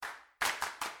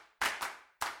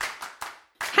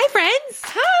Hi, friends.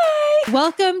 Hi.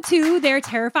 Welcome to They're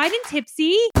Terrified and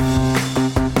Tipsy.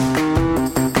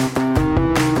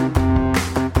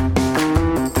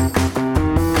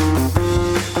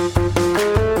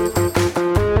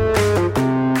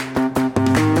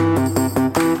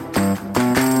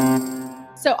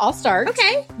 So I'll start.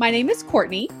 Okay. My name is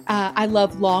Courtney. I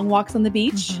love long walks on the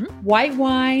beach, white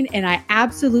wine, and I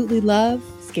absolutely love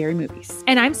scary movies.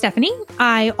 And I'm Stephanie.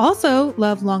 I also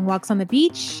love long walks on the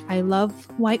beach. I love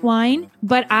white wine,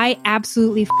 but I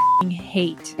absolutely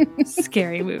hate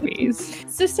scary movies.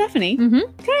 So Stephanie, Mm-hmm.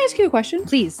 can I ask you a question?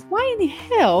 Please. Why in the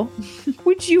hell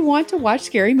would you want to watch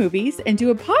scary movies and do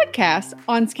a podcast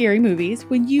on scary movies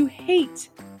when you hate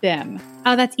them?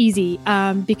 Oh, that's easy.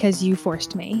 Because you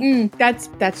forced me.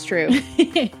 That's true.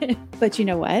 But you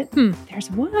know what? There's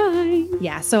wine.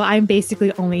 Yeah, so I'm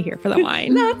basically only here for the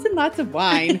wine. Lots and lots of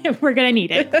wine. We're going to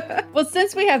need it. Well,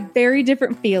 since we have very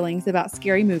different feelings about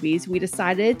scary movies, we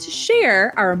decided to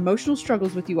share our emotional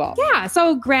struggles with you all. Yeah,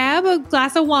 so grab a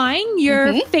glass of wine,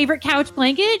 your favorite couch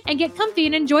blanket, and get comfy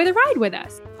and enjoy the ride with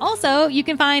us. Also, you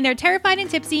can find They're Terrified and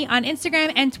Tipsy on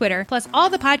Instagram and Twitter, plus all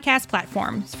the podcast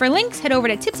platforms. For links, head over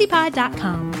to tipsypod.com.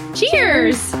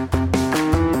 Cheers!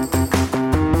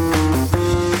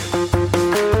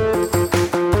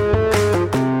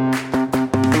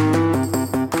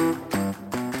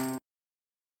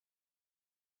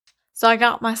 So I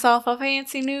got myself a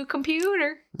fancy new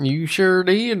computer. You sure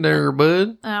did there,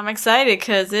 bud. I'm excited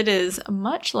because it is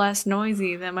much less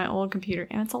noisy than my old computer,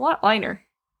 and it's a lot lighter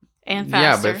and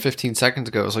faster. Yeah, but 15 seconds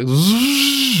ago, it was like...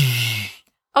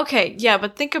 Okay, yeah,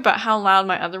 but think about how loud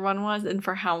my other one was and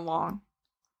for how long.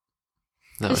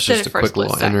 That was Just just did a it for a quick split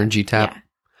little second. energy tap. Yeah.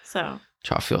 So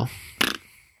How I feel.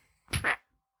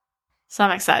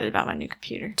 I'm excited about my new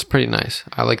computer. It's pretty nice.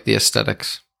 I like the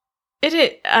aesthetics. It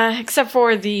is, except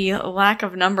for the lack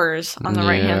of numbers on the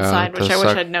right-hand Yeah, side, which it I does wish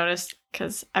suck. I'd noticed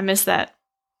because I miss that.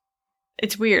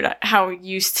 It's weird how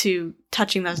used to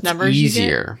touching those numbers. It's you get.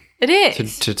 easier It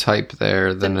is. to type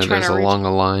there than it trying is to reach- along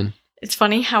a line. It's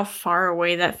funny how far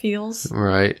away that feels.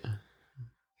 Right.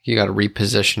 You got to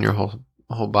reposition your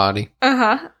whole body.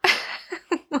 Uh-huh.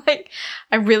 Like,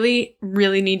 I really,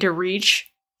 really need to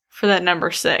reach for that number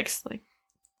 6. Like,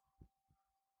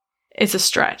 it's a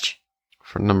stretch.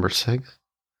 For number 6?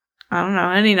 I don't know.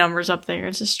 Any numbers up there,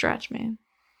 it's a stretch, man.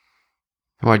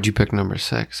 Why'd you pick number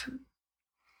 6?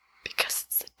 Because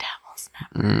it's the devil's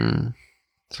number.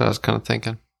 So I was kind of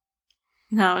thinking.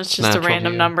 No, it's just a Natural,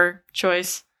 random yeah. number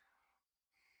choice.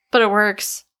 But it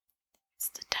works. It's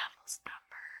the devil's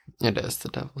number. It is the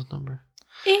devil's number.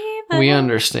 Even We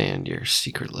understand your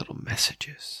secret little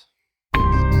messages.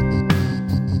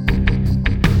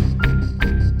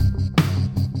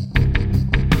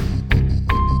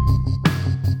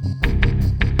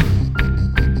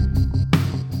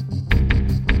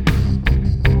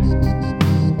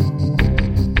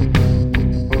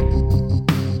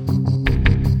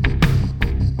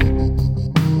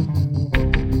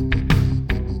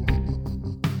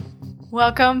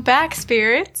 Welcome back,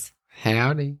 spirits.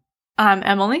 Howdy. I'm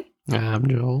Emily, I'm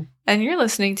Joel. and you're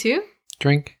listening to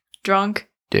Drink. Drunk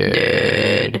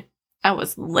Dead. I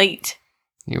was late.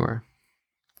 You were.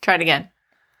 Try it again.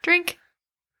 Drink.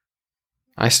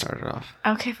 I started off.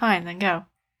 Okay, fine, then go.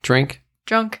 Drink.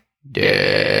 Drunk.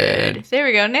 Dead. There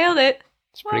we go. Nailed it.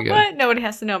 It's pretty Well, good. what? Nobody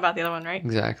has to know about the other one, right?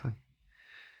 Exactly.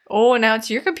 Oh, now it's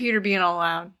your computer being all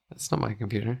loud. That's not my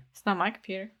computer. It's not my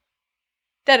computer.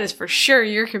 That is for sure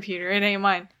your computer. It ain't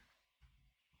mine.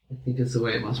 I think it's the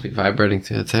way it must be vibrating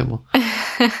through the table.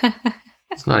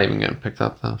 It's not even getting picked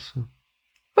up though. So.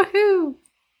 Woohoo!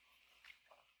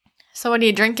 So what are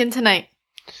you drinking tonight?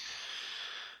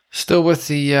 Still with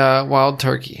the wild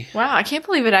turkey. Wow, I can't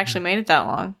believe it actually made it that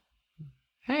long.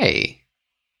 Hey.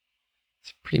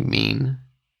 It's pretty mean.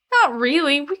 Not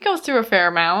really. We go through a fair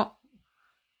amount.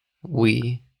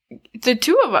 We. The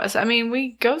two of us. I mean,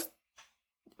 we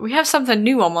have something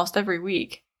new almost every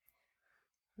week.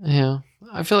 Yeah.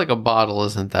 I feel like a bottle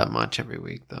isn't that much every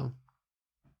week though.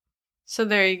 So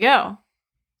there you go.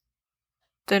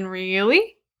 Then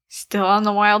really? Still on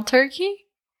the wild turkey?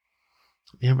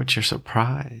 Yeah, but you're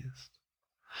surprised.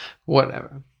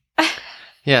 Whatever.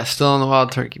 Yeah, still on the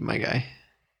wild turkey, my guy.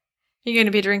 You going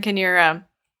to be drinking your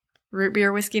root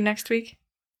beer whiskey next week?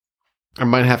 I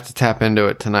might have to tap into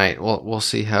it tonight. We'll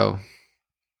see how.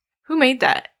 Who made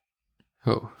that?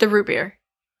 Who? The root beer.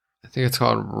 I think it's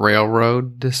called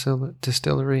Railroad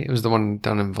Distillery. It was the one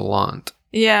done in Volant.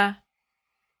 Yeah.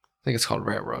 I think it's called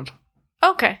Railroad.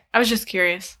 Okay. I was just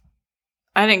curious.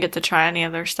 I didn't get to try any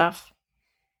of their stuff.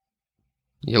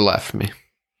 You left me.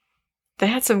 They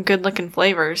had some good looking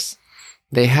flavors.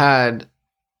 They had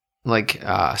like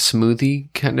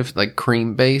smoothie, kind of like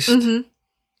cream based,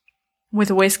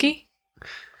 With whiskey?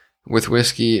 with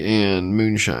whiskey and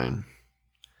moonshine.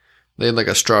 They had like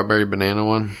a strawberry banana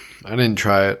one. I didn't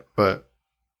try it, but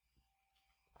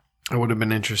it would have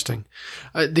been interesting.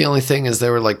 The only thing is they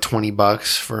were like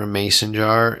 $20 for a mason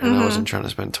jar, and I wasn't trying to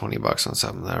spend $20 on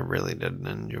something that I really didn't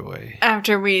enjoy.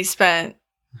 After we spent...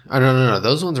 Oh, no.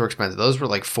 Those ones were expensive. Those were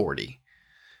like $40.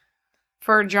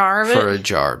 For a jar of it? For a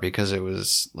jar, because it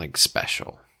was like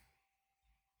special.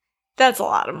 That's a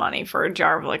lot of money for a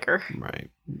jar of liquor. Right.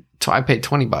 So I paid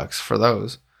 $20 for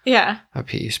those. Yeah. A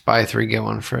piece. Buy 3, get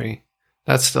 1 free.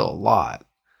 That's still a lot.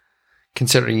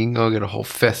 Considering you can go get a whole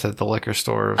fifth at the liquor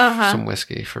store of some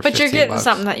whiskey for $15. But you're getting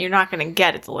something that you're not going to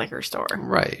get at the liquor store.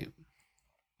 Right.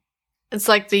 It's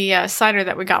like the cider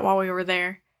that we got while we were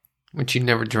there. Which you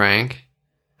never drank.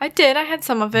 I did. I had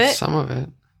some of it. Some of it.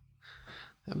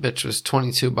 That bitch was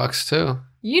 $22 too.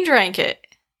 You drank it.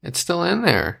 It's still in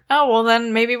there. Oh, well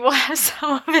then maybe we'll have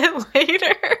some of it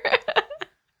later.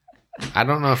 I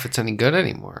don't know if it's any good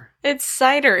anymore. It's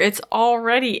cider. It's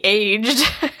already aged.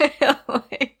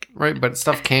 Right, but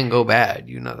stuff can go bad.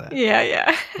 You know that.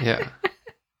 Yeah. Yeah.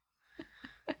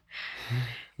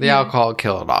 The alcohol will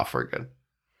kill it off. We're good.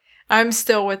 I'm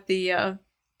still with the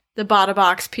Bada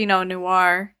Box Pinot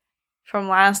Noir from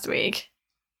last week.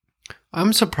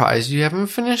 I'm surprised you haven't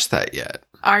finished that yet.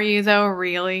 Are you though?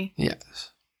 Really?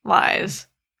 Yes. Lies.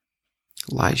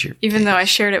 Lies your Even face. though I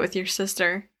shared it with your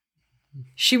sister.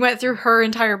 She went through her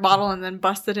entire bottle and then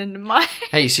busted into mine.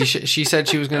 Hey, she said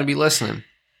she was going to be listening.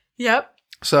 Yep.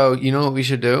 So, you know what we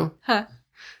should do? Huh.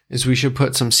 Is we should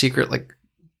put some secret, like,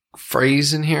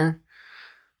 phrase in here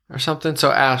or something. So,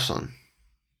 Ashlyn,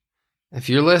 if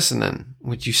you're listening,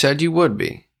 which you said you would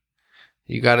be,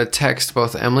 you got to text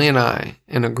both Emily and I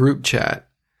in a group chat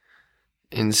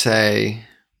and say,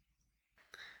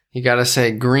 you got to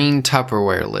say green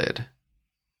Tupperware lid.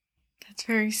 That's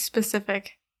very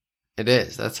specific. It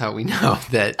is. That's how we know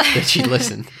that she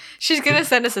listened. She's going to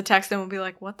send us a text and we'll be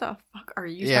like, what the fuck are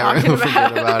you Yeah, talking we'll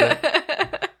forget about? about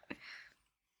it.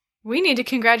 We need to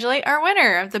congratulate our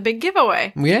winner of the big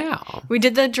giveaway. Yeah. We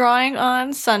did the drawing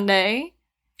on Sunday.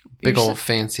 Big old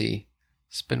fancy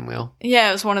spin wheel. Yeah,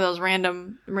 it was one of those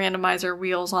randomizer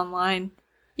wheels online.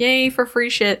 Yay for free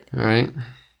shit. All right.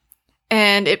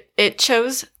 And it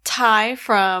chose Ty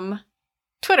from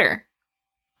Twitter.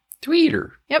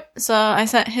 Tweeter. Yep. So I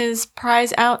sent his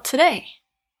prize out today.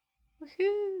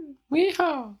 Woohoo.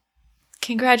 Weehaw.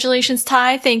 Congratulations,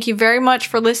 Ty. Thank you very much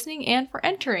for listening and for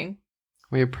entering.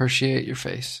 We appreciate your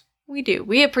face. We do.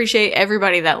 We appreciate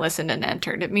everybody that listened and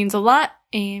entered. It means a lot.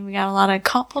 And we got a lot of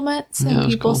compliments and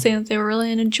people saying that they were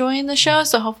really enjoying the show.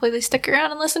 So hopefully they stick around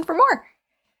and listen for more.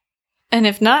 And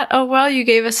if not, oh well, you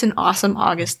gave us an awesome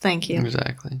August. Thank you.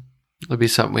 Exactly. It'll be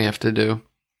something we have to do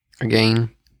again.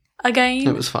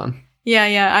 It was fun.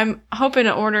 Yeah. I'm hoping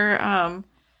to order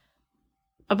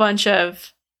a bunch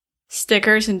of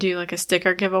stickers and do like a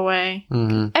sticker giveaway.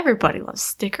 Mm-hmm. Everybody loves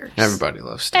stickers. Everybody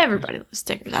loves stickers. Everybody loves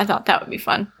stickers. I thought that would be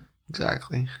fun.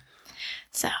 Exactly.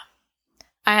 So,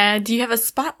 do you have a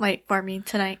spotlight for me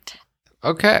tonight?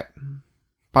 Okay.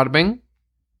 Bada bing.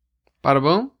 Bada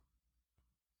boom.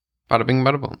 Bada bing,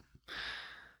 bada boom.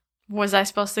 Was I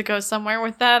supposed to go somewhere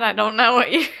with that? I don't know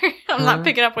what you... I'm not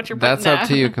picking up what you're putting That's down. up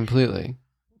to you completely.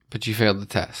 But you failed the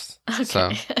test. Okay.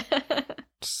 So,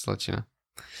 just to let you know.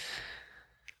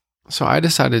 So I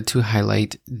decided to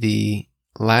highlight the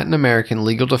Latin American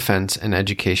Legal Defense and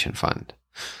Education Fund,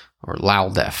 or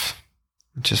LALDEF,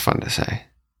 which is fun to say.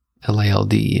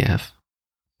 LALDEF.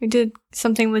 We did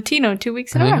something Latino 2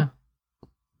 weeks in a row.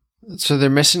 So their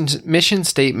mission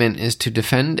statement is to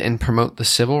defend and promote the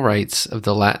civil rights of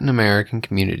the Latin American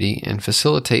community and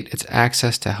facilitate its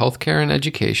access to healthcare and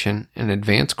education and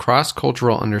advance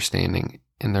cross-cultural understanding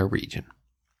in their region.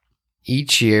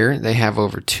 Each year, they have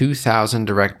over 2,000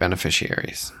 direct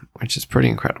beneficiaries, which is pretty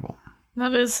incredible.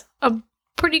 That is a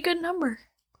pretty good number.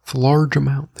 It's a large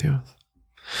amount, yes.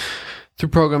 Through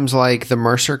programs like the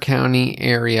Mercer County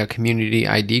Area Community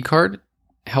ID Card,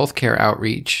 healthcare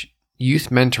outreach, youth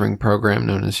mentoring program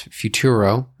known as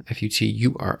Futuro,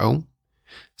 F-U-T-U-R-O,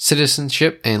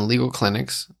 citizenship and legal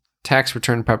clinics, tax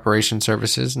return preparation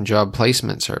services, and job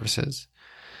placement services,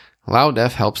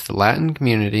 LAUDEF helps the Latin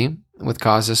community with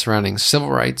causes surrounding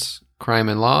civil rights, crime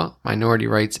and law, minority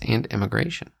rights, and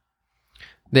immigration.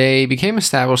 They became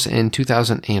established in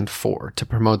 2004 to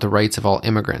promote the rights of all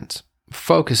immigrants,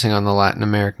 focusing on the Latin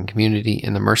American community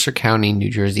in the Mercer County,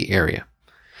 New Jersey area.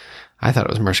 I thought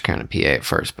it was Mercer County, PA at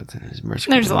first, but then it's Mercer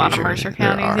County. There's a lot of Mercer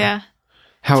counties, yeah.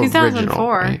 How 2004. original,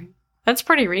 right? That's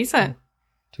pretty recent.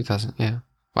 2000, yeah.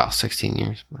 Well, 16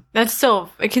 years. But. That's still,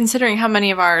 considering how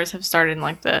many of ours have started in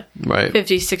like the Right.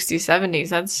 50s, 60s, 70s,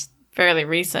 that's fairly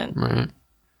recent. Right.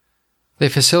 They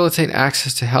facilitate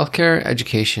access to healthcare,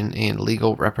 education, and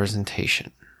legal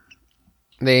representation.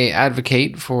 They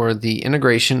advocate for the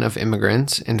integration of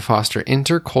immigrants and foster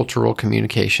intercultural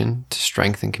communication to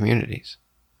strengthen communities.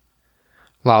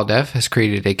 LAUDEF has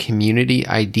created a community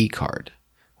ID card,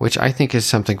 which I think is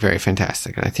something very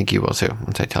fantastic, and I think you will too,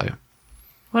 once I tell you.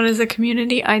 What is a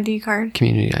community ID card?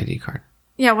 Community ID card.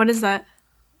 Yeah, what is that?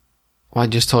 Well, I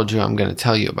just told you I'm going to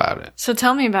tell you about it. So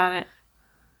tell me about it.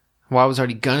 Well, I was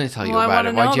already going to tell you Well, I about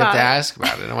it. wanna Why'd you have know to about it. ask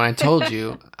about it? And when I told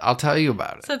you, I'll tell you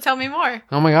about it. So tell me more.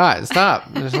 Oh my God,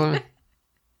 stop. Just let me...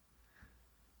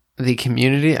 The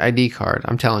community ID card.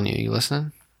 I'm telling you, you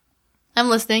listening? I'm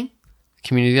listening.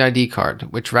 Community ID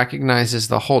card, which recognizes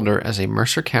the holder as a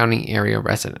Mercer County area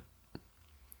resident.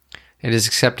 It is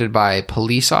accepted by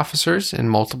police officers in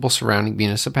multiple surrounding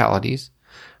municipalities,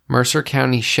 Mercer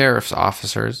County Sheriff's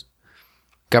officers,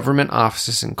 government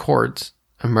offices and courts,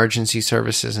 emergency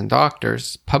services and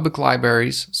doctors, public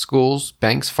libraries, schools,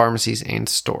 banks, pharmacies, and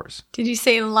stores. Did you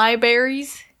say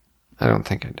libraries? I don't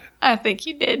think I did. I think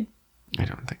you did. I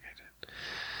don't think I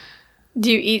did.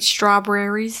 Do you eat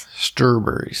strawberries?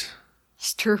 Strawberries.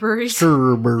 Strawberries?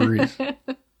 Strawberries.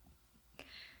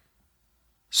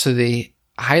 So they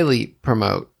highly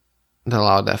promote, the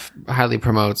LAUDEF highly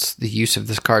promotes the use of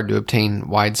this card to obtain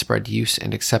widespread use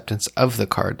and acceptance of the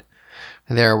card.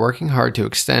 They are working hard to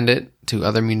extend it to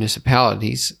other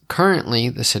municipalities. Currently,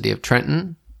 the city of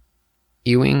Trenton,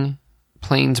 Ewing,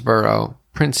 Plainsboro,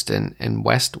 Princeton, and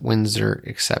West Windsor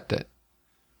accept it.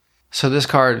 So this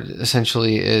card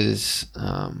essentially is,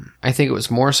 I think it was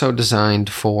more so designed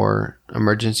for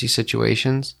emergency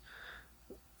situations.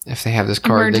 If they have this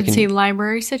card, Emergency they can...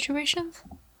 library situations?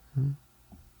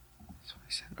 That's what I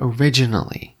said.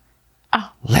 Originally.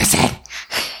 Oh. Listen!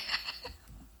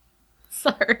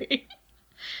 Sorry.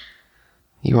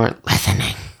 You aren't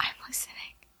listening. I'm listening.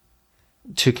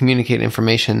 To communicate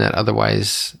information that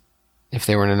otherwise, if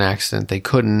they were in an accident, they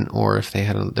couldn't, or if they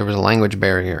had there was a language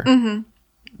barrier,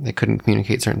 they couldn't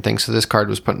communicate certain things. So this card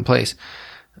was put in place.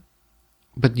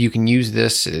 But you can use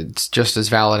this, it's just as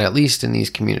valid, at least in these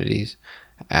communities,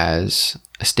 as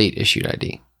a state-issued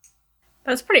ID.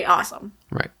 That's pretty awesome.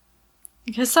 Right.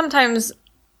 Because sometimes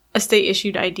a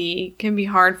state-issued ID can be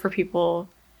hard for people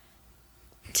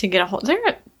to get a hold.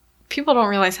 People don't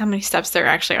realize how many steps there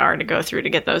actually are to go through to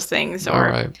get those things, or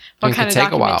Right. what It kind of can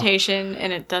take a while. documentation,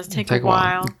 and it does take a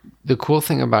while. The cool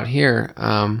thing about here,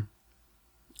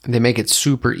 they make it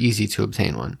super easy to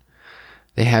obtain one.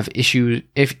 They have issuers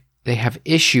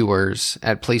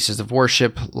at places of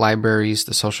worship, libraries,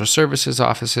 the social services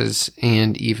offices,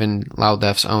 and even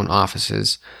LAUDEF's own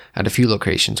offices at a few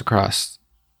locations across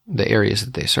the areas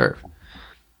that they serve.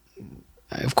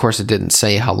 Of course, it didn't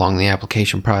say how long the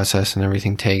application process and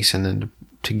everything takes, and then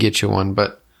to get you one,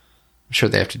 but I'm sure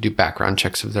they have to do background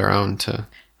checks of their own to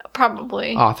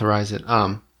Probably. authorize it.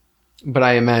 But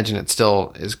I imagine it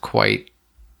still is quite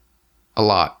a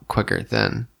lot quicker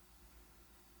than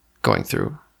going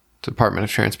through the Department of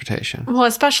Transportation. Well,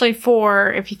 especially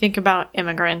for, if you think about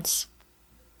immigrants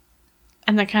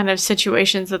and the kind of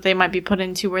situations that they might be put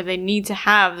into where they need to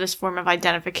have this form of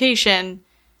identification.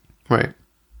 Right.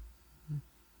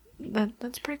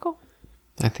 That's pretty cool.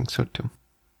 I think so too.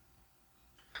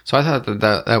 So I thought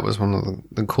that was one of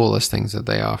the coolest things that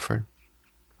they offered.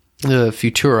 The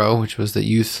Futuro, which was the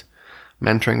youth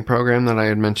mentoring program that I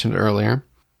had mentioned earlier,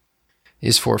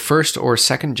 is for first or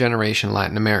second generation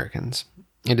Latin Americans.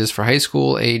 It is for high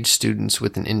school age students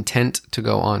with an intent to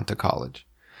go on to college.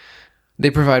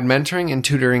 They provide mentoring and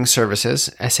tutoring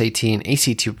services, SAT and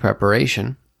ACT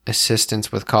preparation,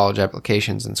 assistance with college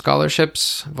applications and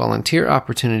scholarships, volunteer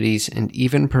opportunities, and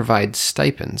even provide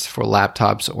stipends for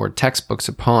laptops or textbooks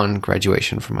upon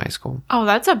graduation from high school. Oh,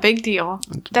 that's a big deal.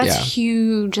 That's Yeah.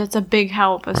 huge. That's a big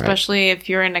help, especially if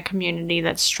you're in a community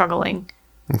that's struggling.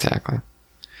 Exactly.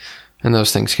 And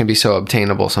those things can be so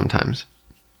obtainable sometimes.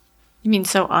 You mean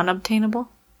so unobtainable?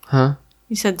 Huh?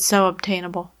 You said so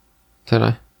obtainable. Did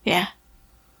I? Yeah.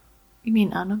 You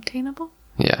mean unobtainable?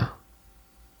 Yeah.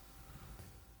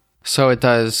 So it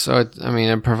does.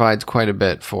 It provides quite a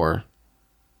bit for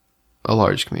a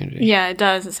large community. Yeah, it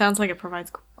does. It sounds like it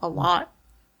provides a lot.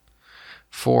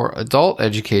 For adult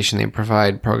education, they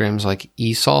provide programs like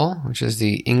ESOL, which is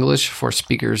the English for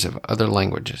Speakers of Other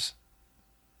Languages,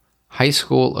 high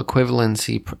school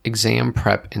equivalency exam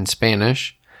prep in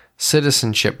Spanish,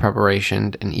 citizenship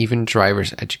preparation, and even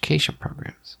driver's education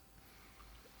programs.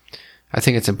 I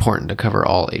think it's important to cover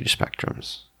all age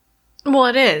spectrums. Well,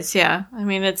 it is, yeah. I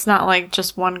mean, it's not like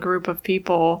just one group of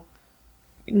people,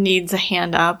 needs a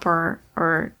hand up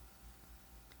or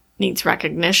needs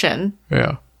recognition.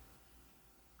 Yeah.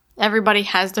 Everybody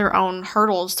has their own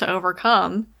hurdles to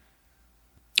overcome.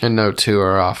 And no two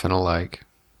are often alike.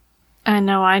 I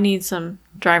know I need some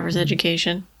driver's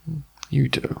education. You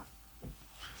do.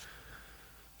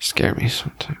 Scare me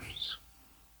sometimes.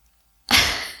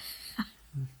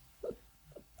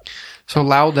 So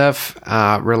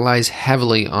LOUDF relies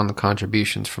heavily on the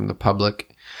contributions from the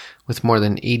public, with more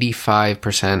than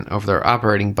 85% of their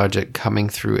operating budget coming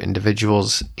through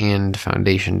individuals and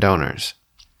foundation donors.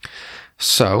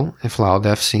 So, if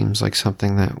LOUDF seems like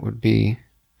something that would be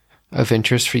of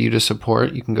interest for you to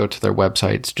support, you can go to their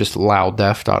website. It's just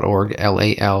louddef.org,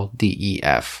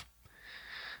 LALDEF,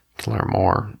 to learn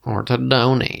more or to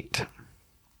donate.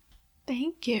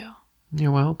 Thank you.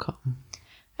 You're welcome.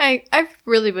 I've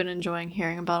really been enjoying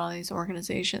hearing about all these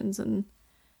organizations and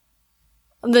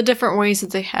the different ways that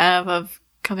they have of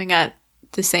coming at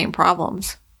the same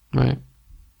problems. Right.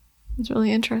 It's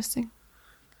really interesting.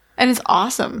 And it's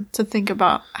awesome to think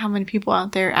about how many people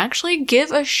out there actually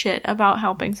give a shit about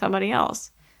helping somebody else.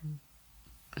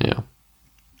 Yeah.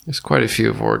 There's quite a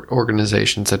few of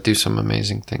organizations that do some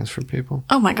amazing things for people.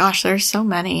 Oh my gosh, there's so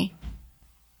many.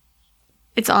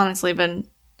 It's honestly been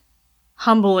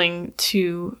humbling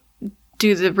to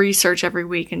do the research every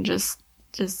week and just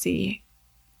see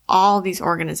all these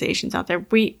organizations out there.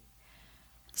 We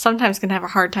sometimes can have a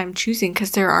hard time choosing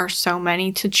because there are so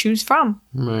many to choose from.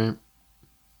 Right.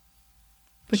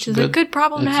 Which is a good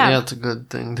problem to have. Yeah, it's a good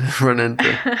thing to run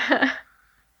into.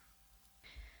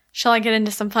 Shall I get into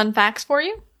some fun facts for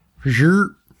you?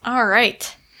 Sure. All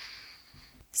right.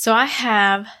 So I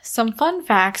have some fun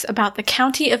facts about the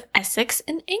county of Essex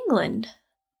in England.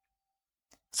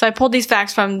 So I pulled these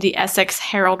facts from the Essex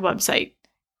Herald website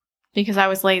because I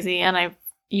was lazy and I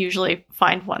usually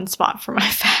find one spot for my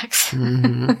facts.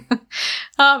 Mm-hmm.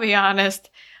 I'll be honest.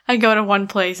 I go to one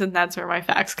place and that's where my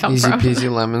facts come from. Easy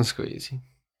peasy lemon squeezy.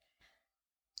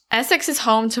 Essex is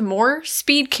home to more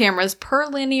speed cameras per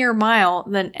linear mile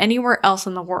than anywhere else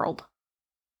in the world.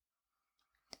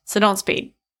 So don't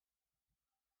speed.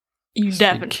 You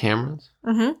definitely cameras?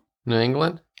 Mm-hmm. New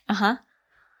England? Uh-huh.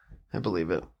 I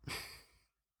believe it.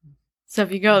 So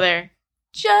if you go there,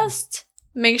 just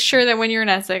make sure that when you're in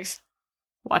Essex,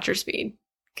 watch your speed.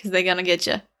 Because they're going to get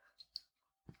you.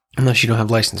 Unless you don't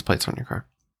have license plates on your car.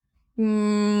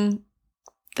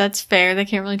 That's fair. They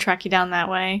can't really track you down that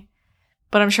way.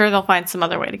 But I'm sure they'll find some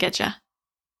other way to get you.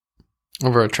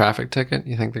 Over a traffic ticket?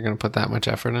 You think they're going to put that much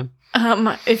effort in?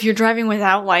 If you're driving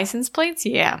without license plates,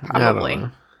 yeah, probably. I don't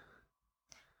know.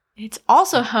 It's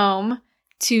also home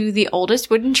to the oldest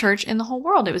wooden church in the whole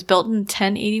world. It was built in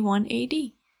 1081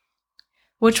 AD,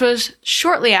 which was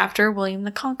shortly after William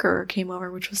the Conqueror came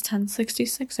over, which was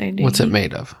 1066 AD. What's it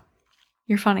made of?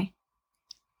 You're funny.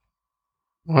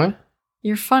 What?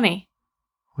 You're funny.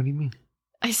 What do you mean?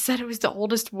 I said it was the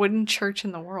oldest wooden church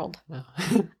in the world. No.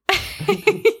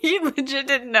 You legit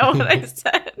didn't know what I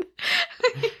said.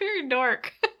 You're a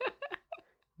dork.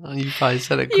 Well, you probably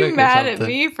said it quick. You mad at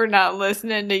me for not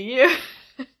listening to you.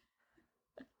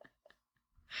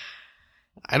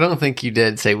 I don't think you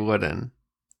did say wooden.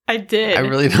 I did. I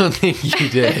really don't think you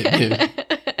did.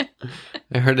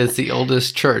 I heard it's the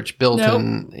oldest church built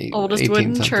in oldest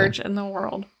wooden church in the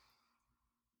world.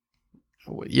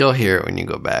 You'll hear it when you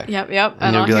go back. Yep.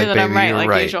 And I'll hear that I'm right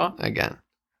like usual. Again.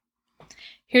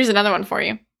 Here's another one for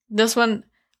you. This one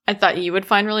I thought you would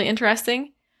find really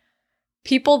interesting.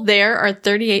 People there are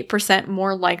 38%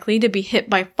 more likely to be hit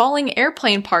by falling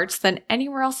airplane parts than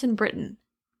anywhere else in Britain.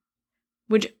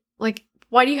 Which,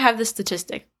 why do you have this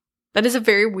statistic? That is a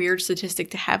very weird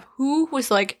statistic to have. Who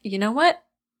was like, you know what?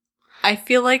 I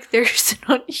feel like there's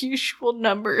an unusual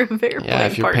number of airplane part accidents. Yeah,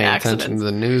 if you're paying attention to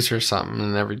the news or something,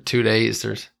 and every 2 days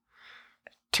there's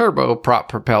turboprop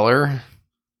propeller.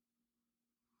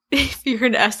 If you're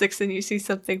in Essex and you see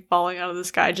something falling out of the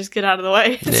sky, just get out of the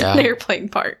way. It's an airplane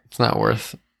part. It's not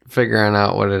worth figuring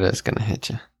out what it is going to hit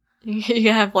you.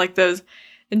 You have those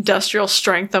industrial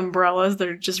strength umbrellas that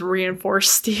are just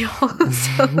reinforced steel. It's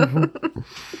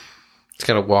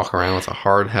got to walk around with a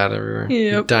hard hat everywhere.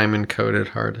 Yep. Diamond coated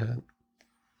hard hat.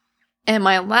 And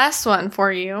my last one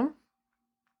for you.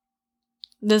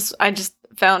 This I just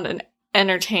found an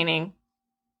entertaining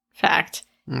fact.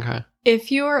 Okay.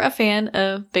 If you're a fan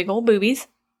of big old boobies.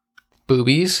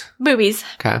 Boobies? Boobies.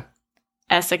 Okay.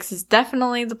 Essex is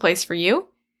definitely the place for you.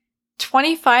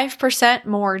 25%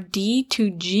 more D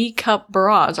to G cup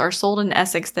bras are sold in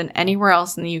Essex than anywhere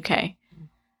else in the UK.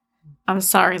 I'm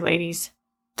sorry, ladies.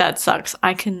 That sucks.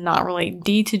 I cannot relate.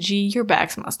 D to G, your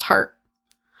backs must hurt.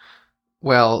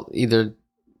 Well, either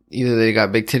they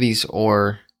got big titties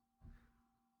or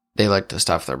they like to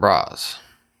stuff their bras.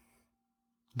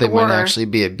 They might actually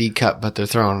be a B cup, but they're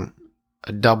throwing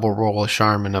a double roll of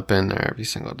Charmin up in there every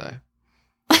single day.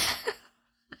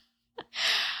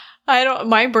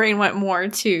 My brain went more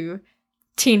to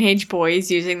teenage boys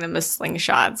using them as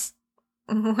slingshots.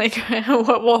 Like,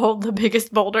 what will hold the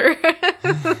biggest boulder?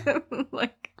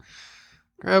 Like,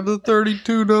 grab the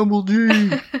 32 double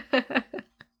G.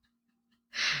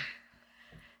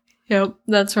 Yep,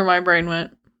 that's where my brain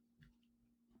went.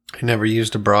 I never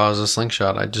used a bra as a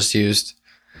slingshot. I just used,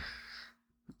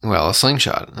 a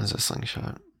slingshot as a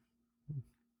slingshot.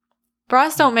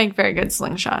 Bras don't make very good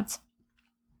slingshots.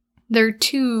 They're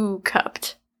too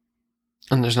cupped.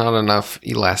 And there's not enough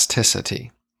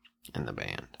elasticity in the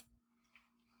band.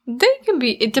 They can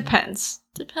be, it depends.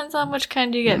 Depends on which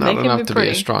kind you get. Not they can enough be to pretty.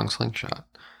 be a strong slingshot.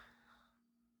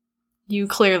 You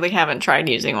clearly haven't tried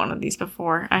using one of these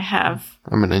before. I have.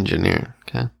 I'm an engineer,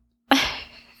 okay?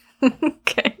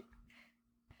 Okay.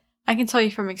 I can tell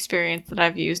you from experience that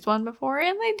I've used one before,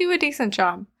 and they do a decent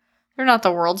job. They're not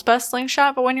the world's best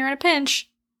slingshot, but when you're in a pinch,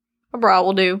 a bra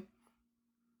will do.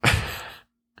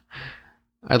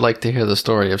 I'd like to hear the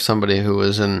story of somebody who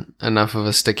was in enough of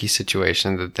a sticky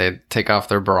situation that they'd take off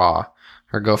their bra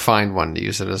or go find one to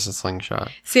use it as a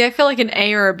slingshot. See, I feel like an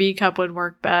A or a B cup would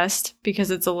work best because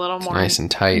it's a little more nice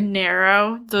and tight,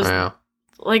 narrow. Wow.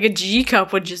 Like a G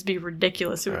cup would just be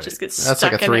ridiculous. It would just get That's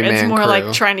stuck like a in there. It's three-man more crew.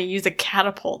 like trying to use a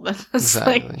catapult than a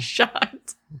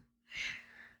slingshot.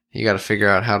 You got to figure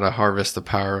out how to harvest the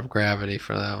power of gravity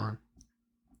for that one.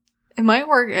 It might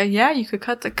work. Yeah, you could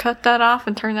cut that off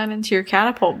and turn that into your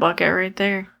catapult bucket right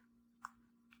there.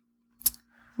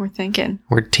 We're thinking.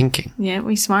 We're tinking. Yeah,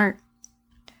 we smart.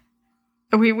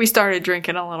 We started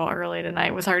drinking a little early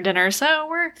tonight with our dinner, so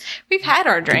we've had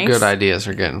our drinks. The good ideas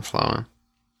are getting flowing.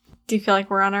 Do you feel like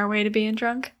we're on our way to being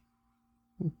drunk?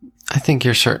 I think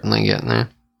you're certainly getting there.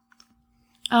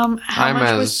 I'm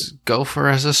as gopher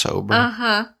as a sober.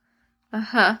 Now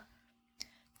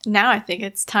I think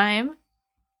it's time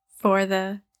for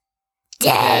the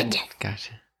dead.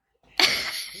 Gotcha.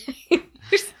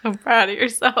 You're so proud of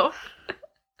yourself.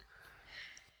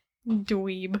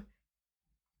 Dweeb.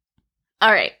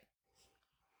 All right.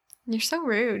 You're so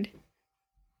rude.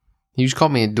 You just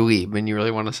called me a dweeb, and you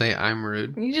really want to say I'm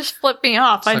rude? You just flipped me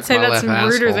off. Suck I'd say my that's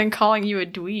left ruder asshole. than calling you a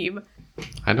dweeb.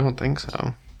 I don't think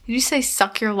so. Did you say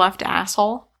suck your left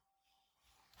asshole?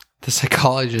 The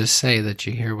psychologists say that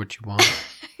you hear what you want.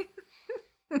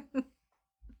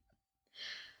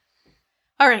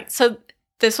 All right, so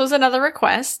this was another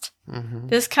request. Mm-hmm.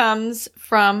 This comes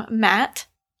from Matt.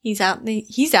 He's out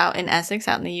in Essex,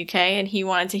 out in the UK, and he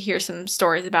wanted to hear some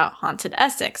stories about haunted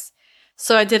Essex.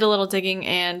 So I did a little digging,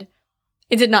 and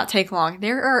it did not take long.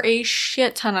 There are a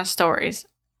shit ton of stories,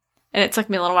 and it took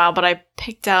me a little while, but I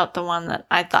picked out the one that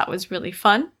I thought was really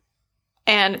fun.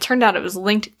 And it turned out it was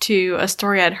linked to a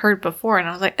story I'd heard before, and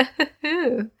I was like,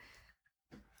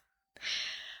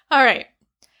 all right.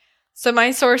 So my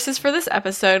sources for this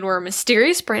episode were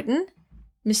Mysterious Britain,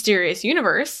 Mysterious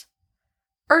Universe,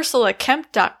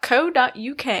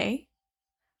 UrsulaKemp.co.uk,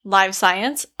 Live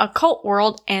Science, Occult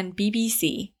World, and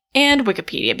BBC, and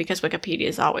Wikipedia, because Wikipedia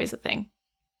is always a thing.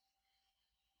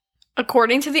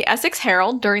 According to the Essex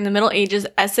Herald, during the Middle Ages,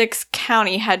 Essex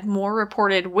County had more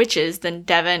reported witches than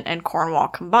Devon and Cornwall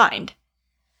combined.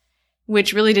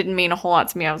 Which really didn't mean a whole lot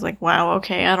to me. I was like, wow,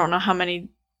 okay, I don't know how many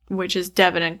witches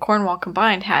Devon and Cornwall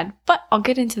combined had, but I'll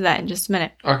get into that in just a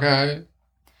minute. Okay.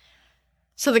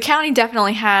 So the county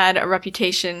definitely had a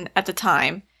reputation at the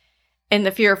time, and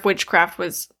the fear of witchcraft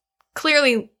was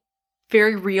clearly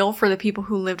very real for the people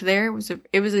who lived there.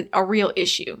 It was a real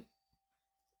issue.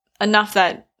 Enough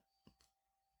that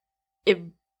it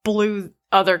blew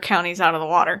other counties out of the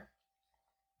water.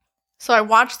 So I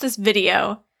watched this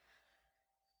video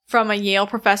from a Yale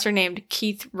professor named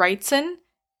Keith Wrightson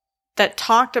that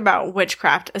talked about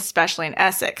witchcraft, especially in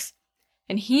Essex.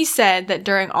 And he said that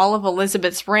during all of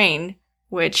Elizabeth's reign,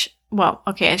 which, well,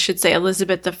 okay, I should say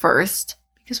Elizabeth the First,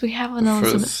 because we have an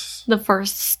Elizabeth the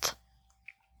First,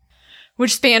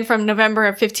 which spanned from November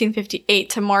of 1558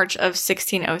 to March of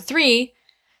 1603.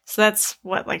 So that's,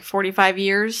 like 45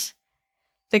 years?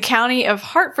 The county of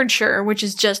Hertfordshire, which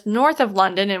is just north of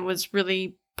London and was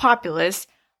really populous,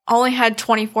 only had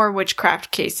 24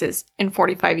 witchcraft cases in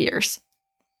 45 years.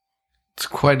 It's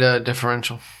quite a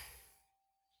differential.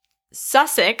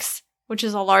 Sussex, which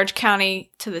is a large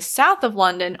county to the south of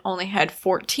London, only had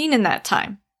 14 in that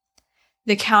time.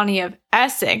 The county of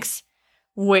Essex,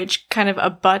 which kind of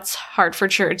abuts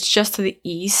Hertfordshire, it's just to the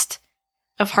east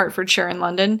of Hertfordshire and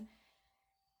London.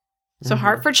 So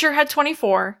Hertfordshire had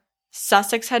 24,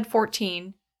 Sussex had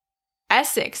 14.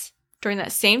 Essex, during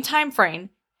that same time frame,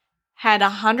 had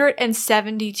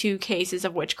 172 cases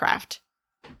of witchcraft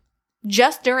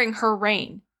just during her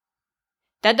reign.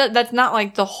 That's not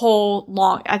like the whole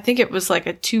long. I think it was like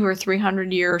a 200 or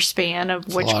 300 year span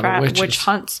of witchcraft, witch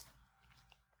hunts.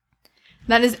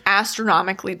 That is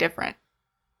astronomically different.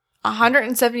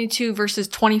 172 versus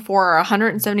 24 or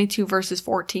 172 versus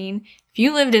 14. If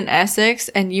you lived in Essex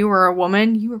and you were a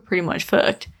woman, you were pretty much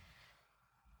fucked.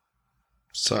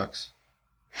 Sucks.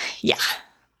 Yeah.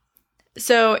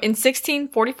 So in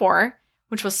 1644,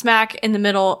 which was smack in the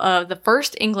middle of the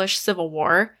First English Civil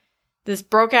War, this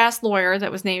broke-ass lawyer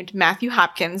that was named Matthew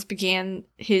Hopkins began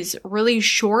his really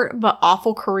short but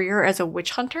awful career as a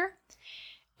witch hunter.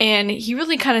 And he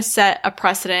really kind of set a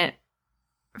precedent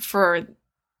for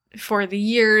the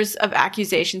years of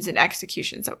accusations and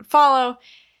executions that would follow.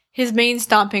 His main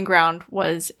stomping ground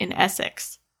was in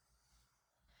Essex.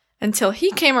 Until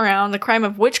he came around, the crime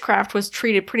of witchcraft was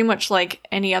treated pretty much like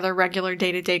any other regular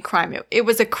day-to-day crime. It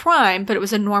was a crime, but it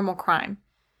was a normal crime.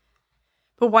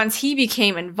 But once he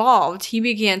became involved, he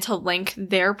began to link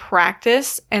their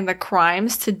practice and the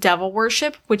crimes to devil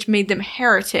worship, which made them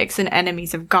heretics and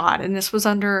enemies of God. And this was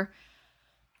under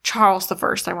Charles I,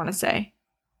 I want to say.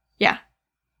 Yeah.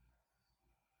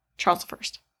 Charles I.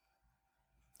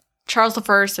 Charles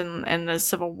I and the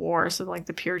Civil War, so like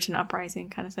the Puritan uprising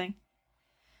kind of thing.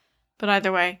 But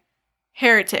either way,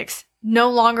 heretics,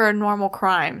 no longer a normal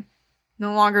crime.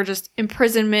 No longer just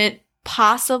imprisonment,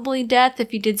 possibly death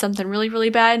if you did something really,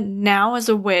 really bad. Now as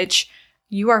a witch,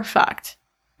 you are fucked,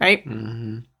 right?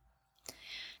 Mm-hmm.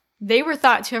 They were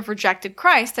thought to have rejected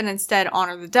Christ and instead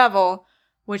honor the devil,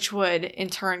 which would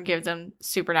in turn give them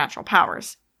supernatural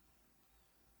powers.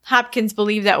 Hopkins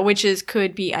believed that witches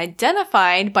could be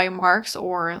identified by marks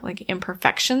or like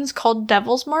imperfections called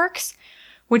devil's marks,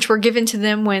 which were given to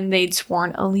them when they'd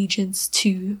sworn allegiance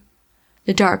to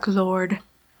the Dark Lord.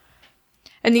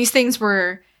 And these things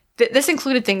were, this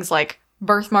included things like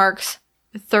birthmarks,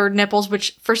 third nipples,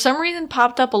 which for some reason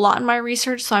popped up a lot in my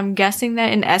research, so I'm guessing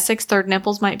that in Essex, third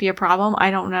nipples might be a problem.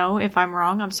 I don't know if I'm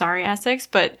wrong. I'm sorry, Essex,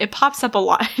 but it pops up a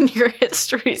lot in your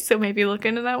history, so maybe look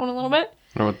into that one a little bit.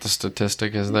 I don't know what the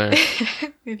statistic is there.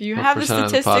 If you have the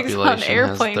statistics on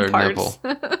airplane parts.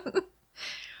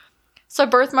 So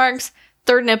birthmarks,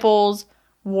 third nipples,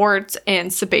 warts,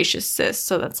 and sebaceous cysts.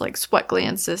 So that's like sweat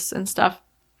gland cysts and stuff.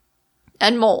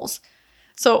 And moles.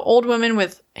 So old women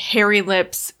with hairy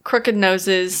lips, crooked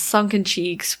noses, sunken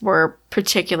cheeks were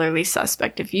particularly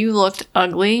suspect. If you looked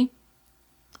ugly,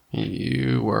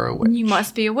 you were a witch. You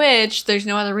must be a witch. There's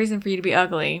no other reason for you to be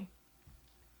ugly.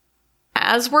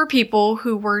 As were people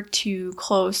who were too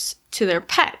close to their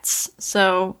pets.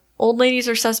 So old ladies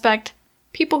are suspect.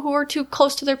 People who are too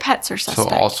close to their pets are suspect.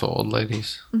 So also old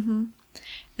ladies. Mm-hmm.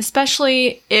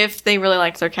 Especially if they really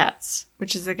like their cats,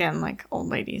 which is, again, like old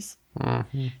ladies.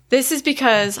 Mm-hmm. This is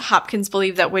because Hopkins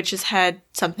believed that witches had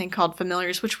something called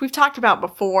familiars, which we've talked about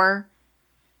before.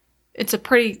 It's a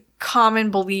pretty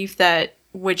common belief that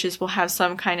witches will have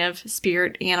some kind of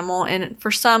spirit animal, and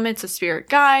for some, it's a spirit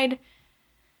guide.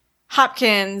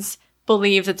 Hopkins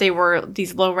believed that they were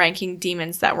these low-ranking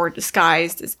demons that were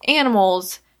disguised as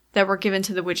animals that were given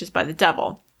to the witches by the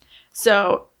devil.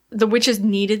 So the witches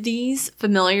needed these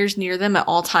familiars near them at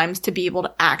all times to be able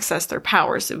to access their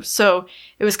powers. So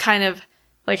it was kind of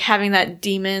like having that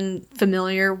demon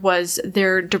familiar was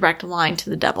their direct line to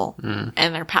the devil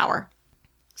and their power.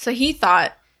 So he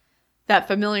thought that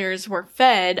familiars were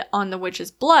fed on the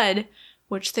witch's blood,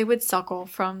 which they would suckle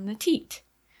from the teat.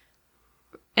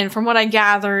 And from what I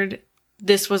gathered,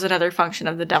 this was another function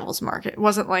of the devil's mark. It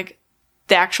wasn't like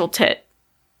the actual tit.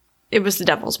 It was the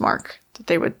devil's mark that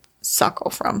they would suckle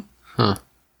from. Huh.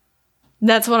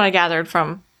 That's what I gathered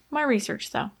from my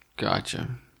research, though. Gotcha.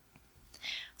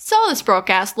 So this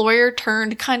broke-ass lawyer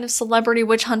turned kind of celebrity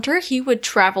witch hunter. He would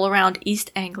travel around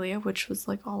East Anglia, which was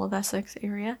like all of Essex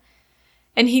area.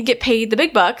 And he'd get paid the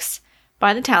big bucks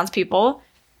by the townspeople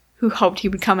who hoped he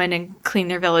would come in and clean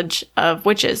their village of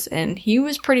witches. And he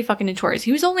was pretty fucking notorious.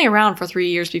 He was only around for 3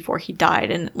 years before he died,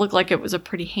 and it looked like it was a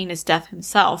pretty heinous death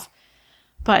himself.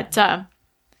 But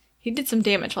he did some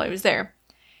damage while he was there.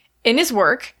 In his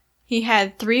work, he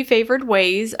had 3 favored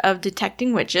ways of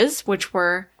detecting witches, which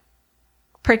were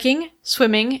pricking,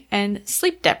 swimming, and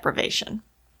sleep deprivation.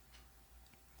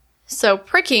 So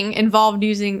pricking involved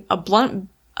using a blunt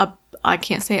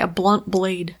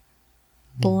blade.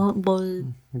 A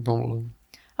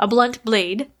blunt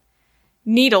blade,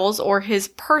 needles, or his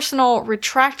personal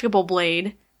retractable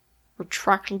blade.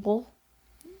 Retractable.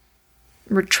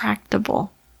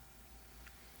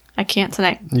 I can't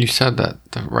tonight. You said that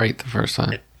right the first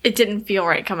time. It didn't feel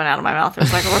right coming out of my mouth. It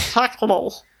was like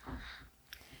retractable.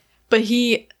 But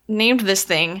he named this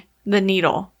thing the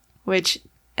needle, which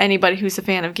anybody who's a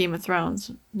fan of Game of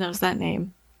Thrones knows that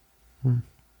name.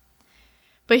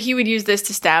 But he would use this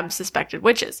to stab suspected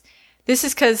witches. This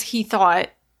is because he thought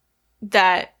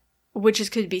that witches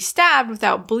could be stabbed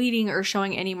without bleeding or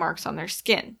showing any marks on their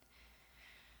skin.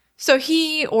 So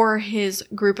he or his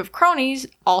group of cronies,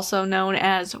 also known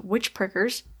as witch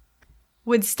prickers,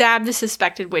 would stab the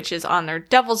suspected witches on their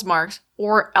devil's marks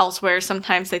or elsewhere.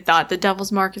 Sometimes they thought the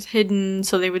devil's mark is hidden,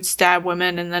 so they would stab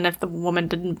women, and then if the woman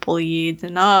didn't bleed,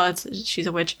 then she's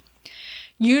a witch.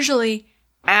 Usually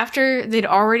after they'd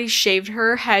already shaved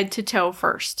her head to toe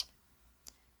first.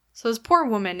 So this poor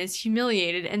woman is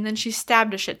humiliated, and then she's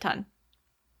stabbed a shit ton.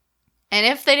 And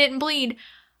if they didn't bleed,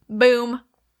 boom,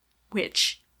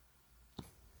 witch.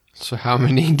 So how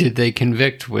many did they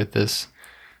convict with this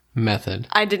method?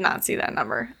 I did not see that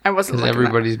number. I wasn't looking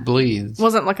everybody's bleeds.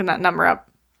 Wasn't looking that number up.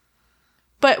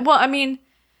 But, well, I mean,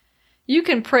 you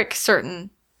can prick certain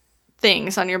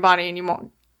things on your body and you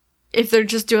won't. If they're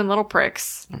just doing little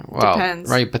pricks, depends.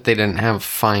 Right, but they didn't have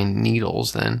fine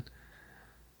needles then.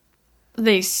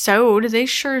 They sewed. They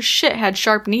sure as shit had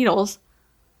sharp needles.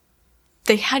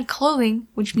 They had clothing,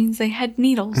 which means they had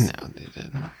needles. No, they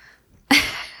didn't.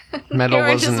 Metal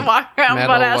wasn't, just walk around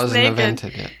butt-ass naked.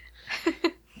 Invented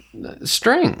yet.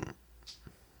 String.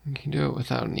 You can do it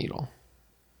without a needle.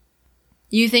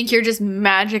 You think you're just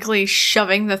magically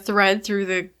shoving the thread through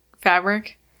the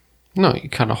fabric? No, you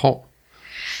cut a hole.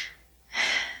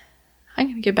 I'm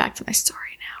going to get back to my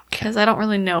story now, because I don't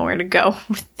really know where to go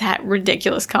with that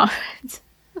ridiculous comment.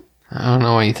 I don't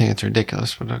know why you think it's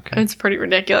ridiculous, but okay. It's pretty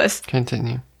ridiculous.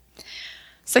 Continue.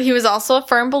 So he was also a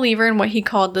firm believer in what he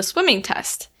called the swimming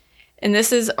test. And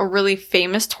this is a really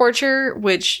famous torture,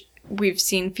 which we've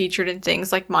seen featured in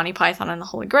things like Monty Python and the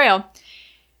Holy Grail.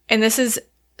 And this is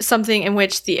something in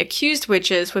which the accused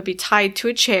witches would be tied to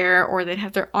a chair, or they'd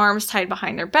have their arms tied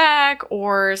behind their back,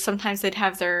 or sometimes they'd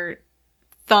have their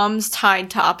thumbs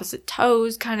tied to opposite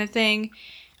toes kind of thing.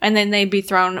 And then they'd be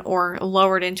thrown or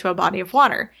lowered into a body of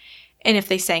water. And if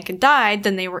they sank and died,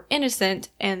 then they were innocent,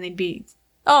 and they'd be,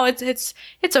 oh, it's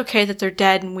okay that they're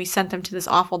dead and we sent them to this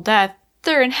awful death.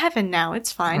 They're in heaven now.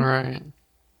 It's fine. Right.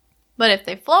 But if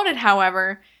they floated,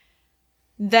 however,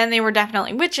 then they were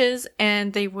definitely witches,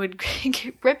 and they would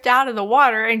get ripped out of the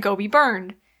water and go be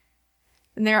burned.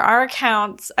 And there are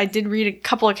accounts, I did read a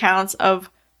couple accounts of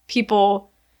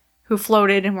people who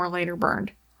floated and were later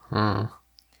burned.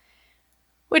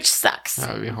 Which sucks.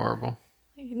 That would be horrible.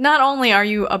 Not only are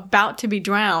you about to be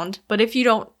drowned, but if you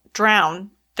don't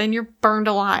drown, then you're burned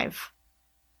alive.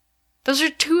 Those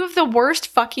are two of the worst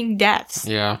fucking deaths.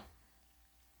 Yeah.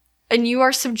 And you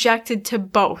are subjected to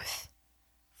both.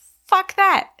 Fuck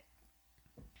that.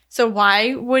 So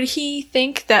why would he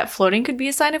think that floating could be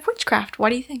a sign of witchcraft?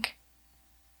 Why do you think?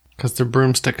 Because their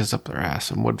broomstick is up their ass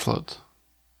and wood floats.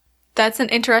 That's an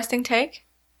interesting take.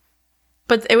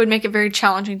 But it would make it very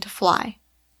challenging to fly.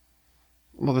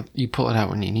 Well, you pull it out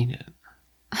when you need it.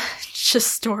 It's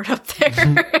just stored up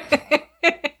there.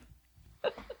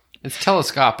 It's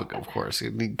telescopic, of course.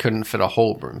 You couldn't fit a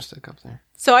whole broomstick up there.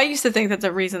 So I used to think that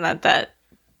the reason that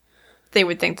they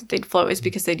would think that they'd float is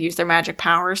because they'd use their magic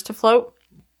powers to float.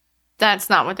 That's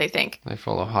not what they think. They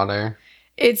full of hot air.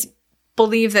 It's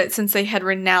believed that since they had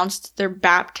renounced their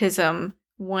baptism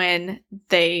when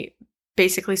they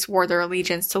basically swore their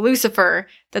allegiance to Lucifer,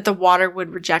 that the water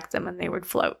would reject them and they would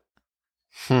float.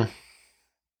 I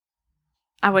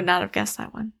would not have guessed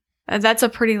that one. That's a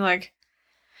pretty,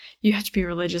 you have to be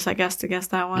religious, I guess, to guess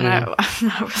that one. Yeah. I'm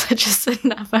not religious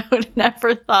enough. I would have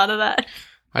never thought of that.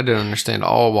 I didn't understand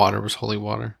all water was holy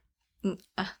water.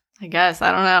 I guess.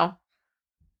 I don't know.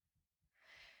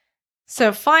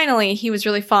 So finally, he was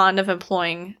really fond of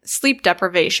employing sleep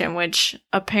deprivation, which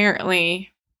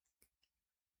apparently,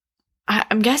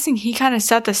 I'm guessing he kind of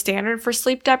set the standard for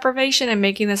sleep deprivation and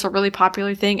making this a really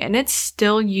popular thing, and it's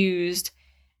still used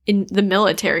in the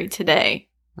military today.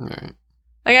 Right.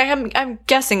 I'm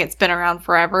guessing it's been around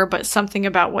forever, but something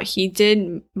about what he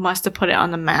did must have put it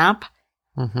on the map.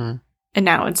 Mm-hmm. And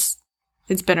now it's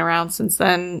been around since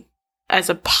then as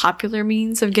a popular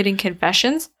means of getting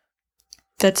confessions.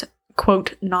 That's,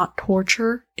 quote, not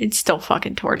torture. It's still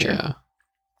fucking torture.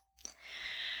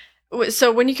 Yeah.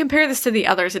 So when you compare this to the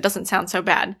others, it doesn't sound so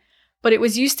bad. But it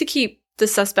was used to keep the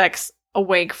suspects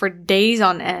awake for days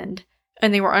on end.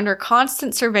 And they were under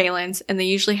constant surveillance, and they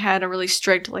usually had a really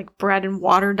strict, bread and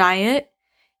water diet.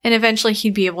 And eventually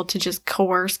he'd be able to just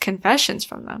coerce confessions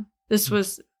from them. This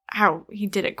was how he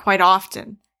did it quite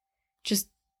often. Just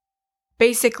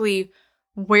basically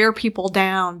wear people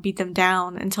down, beat them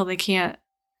down until they don't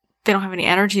have any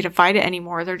energy to fight it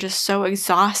anymore. They're just so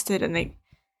exhausted and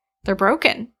they're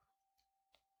broken.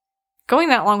 going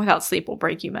that long without sleep will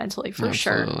break you mentally, for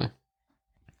sure.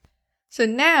 So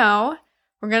now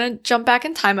we're going to jump back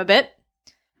in time a bit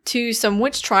to some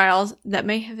witch trials that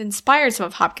may have inspired some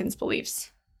of Hopkins'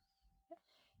 beliefs.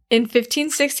 In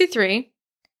 1563,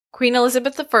 Queen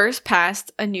Elizabeth I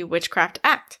passed a new Witchcraft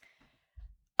Act.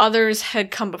 Others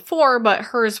had come before, but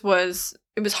hers was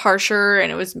harsher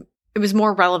and it was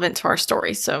more relevant to our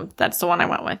story, so that's the one I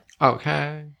went with.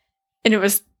 Okay. And it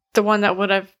was the one that would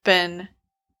have been,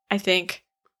 I think,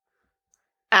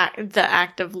 the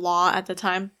act of law at the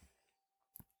time.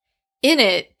 In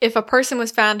it, if a person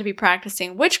was found to be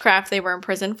practicing witchcraft, they were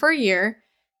imprisoned for a year,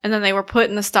 and then they were put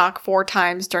in the stock 4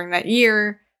 times during that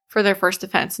year for their first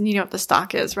offense. And you know what the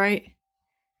stock is, right?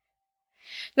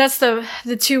 That's the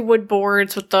 2 wood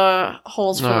boards with the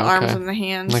holes for the arms and the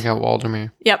hands. Like at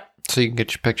Waldemere. Yep. So you can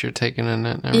get your picture taken in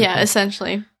it and everything. Yeah,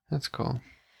 essentially. That's cool.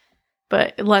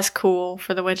 But less cool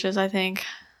for the witches, I think.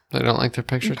 They don't like their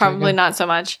picture Probably taken? not so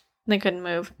much. They couldn't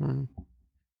move.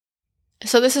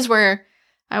 So this is where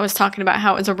I was talking about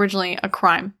how it was originally a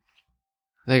crime.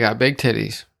 They got big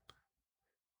titties.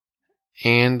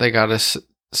 And they got to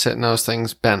sit in those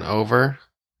things bent over.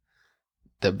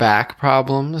 The back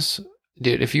problems.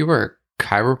 Dude, if you were a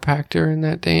chiropractor in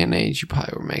that day and age, you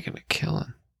probably were making a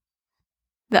killing.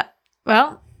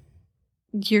 Well,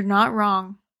 you're not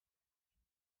wrong.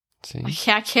 See?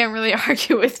 I can't really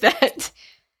argue with that.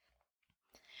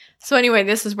 So anyway,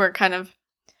 this is where kind of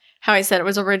how I said it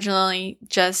was originally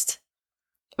it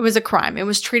was a crime. It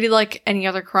was treated like any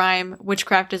other crime.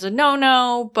 Witchcraft is a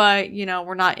no-no, but,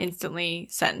 we're not instantly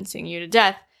sentencing you to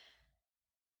death.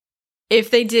 If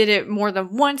they did it more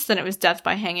than once, then it was death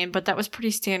by hanging, but that was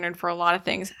pretty standard for a lot of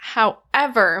things.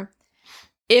 However,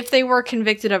 if they were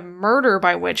convicted of murder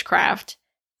by witchcraft,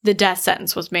 the death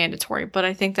sentence was mandatory. But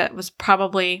I think that was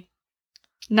probably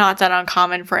not that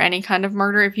uncommon for any kind of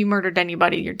murder. If you murdered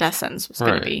anybody, your death sentence was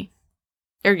going to be,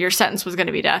 or your sentence was going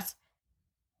to be death.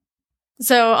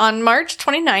 So on March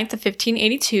 29th of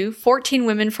 1582, 14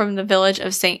 women from the village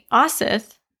of St.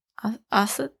 Osyth,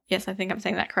 yes, I think I'm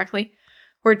saying that correctly,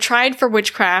 were tried for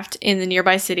witchcraft in the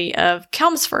nearby city of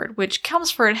Chelmsford, which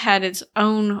Chelmsford had its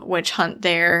own witch hunt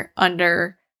there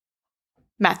under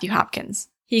Matthew Hopkins.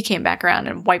 He came back around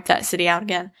and wiped that city out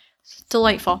again.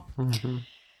 Delightful. Mm-hmm.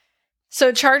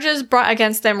 So charges brought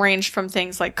against them ranged from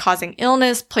things like causing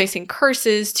illness, placing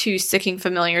curses, to sicking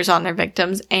familiars on their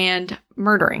victims, and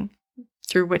murdering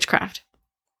through witchcraft.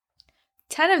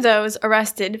 10 of those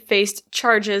arrested faced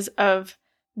charges of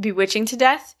bewitching to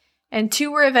death, and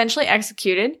 2 were eventually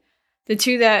executed. The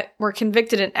 2 that were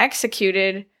convicted and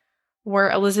executed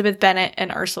were Elizabeth Bennet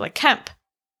and Ursula Kemp.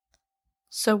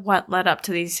 So what led up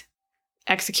to these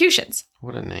executions?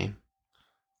 What a name.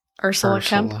 Ursula.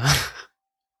 Kemp.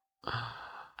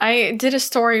 I did a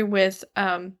story with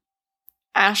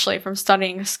Ashley from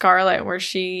Studying Scarlet where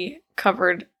she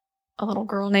covered a little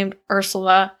girl named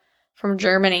Ursula from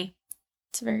Germany.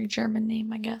 It's a very German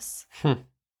name, I guess.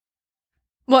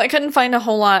 Well, I couldn't find a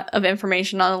whole lot of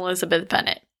information on Elizabeth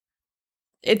Bennet.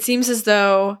 It seems as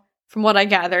though, from what I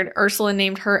gathered, Ursula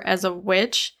named her as a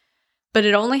witch, but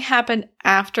it only happened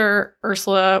after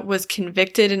Ursula was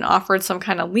convicted and offered some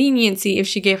kind of leniency if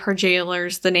she gave her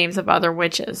jailers the names of other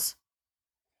witches.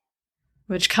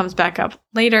 Which comes back up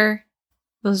later.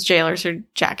 Those jailers are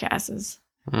jackasses.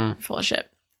 Full of shit.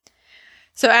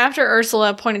 So after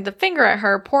Ursula pointed the finger at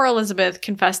her, poor Elizabeth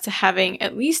confessed to having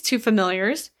at least 2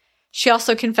 familiars. She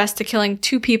also confessed to killing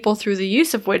 2 people through the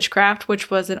use of witchcraft, which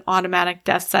was an automatic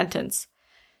death sentence.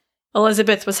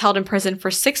 Elizabeth was held in prison for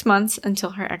 6 months until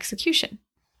her execution.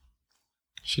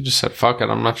 She just said, fuck it,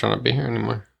 I'm not trying to be here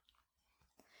anymore.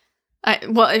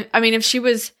 If she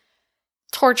was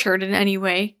tortured in any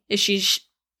way, she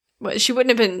wouldn't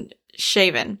have been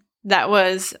shaven. That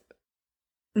was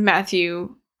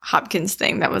Matthew Hopkins'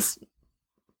 thing. That was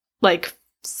like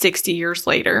 60 years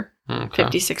later. Okay.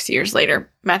 50, 60 years later.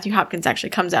 Matthew Hopkins actually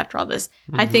comes after all this.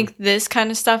 Mm-hmm. I think this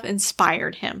kind of stuff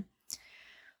inspired him.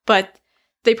 But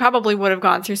they probably would have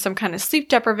gone through some kind of sleep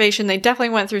deprivation. They definitely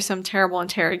went through some terrible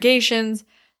interrogations.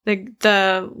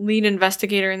 The lead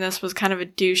investigator in this was kind of a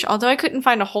douche. Although I couldn't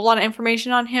find a whole lot of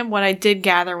information on him, what I did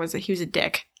gather was that he was a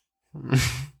dick.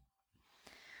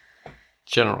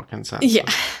 General consensus. Yeah.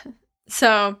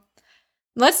 So,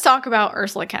 let's talk about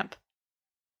Ursula Kemp.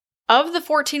 Of the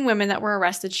 14 women that were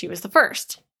arrested, she was the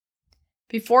first.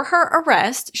 Before her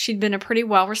arrest, she'd been a pretty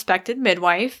well-respected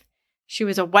midwife. She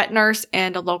was a wet nurse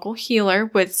and a local healer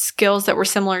with skills that were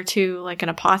similar to like an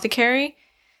apothecary,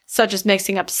 such as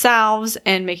mixing up salves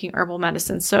and making herbal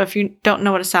medicines. So if you don't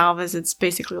know what a salve is, it's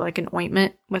basically like an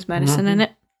ointment with medicine in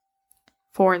it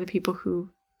for the people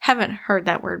who haven't heard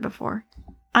that word before.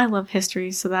 I love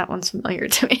history, so that one's familiar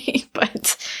to me,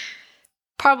 but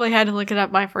probably had to look it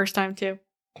up my first time too.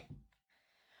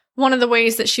 One of the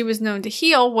ways that she was known to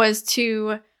heal was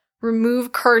to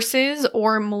remove curses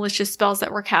or malicious spells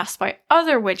that were cast by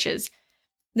other witches.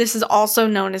 This is also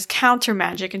known as counter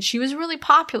magic, and she was really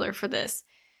popular for this.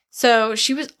 So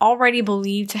she was already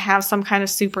believed to have some kind of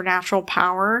supernatural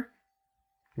power.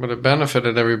 But it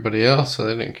benefited everybody else, so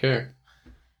they didn't care.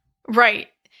 Right.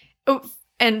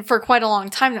 And for quite a long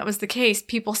time, that was the case.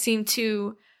 People seemed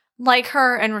to like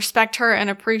her and respect her and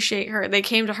appreciate her. They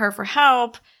came to her for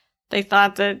help. They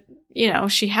thought that,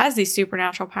 she has these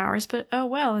supernatural powers, but oh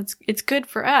well, it's good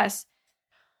for us.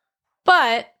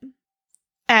 But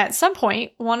at some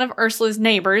point, one of Ursula's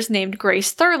neighbors named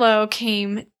Grace Thurlow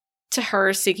came to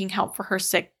her seeking help for her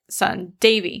sick son,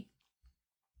 Davy.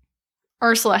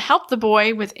 Ursula helped the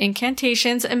boy with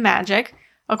incantations and magic,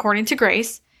 according to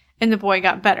Grace, and the boy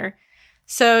got better.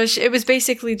 So it was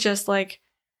basically just like,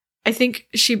 I think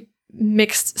she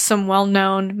mixed some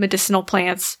well-known medicinal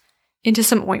plants into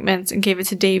some ointments and gave it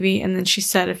to Davy, and then she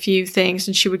said a few things,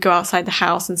 and she would go outside the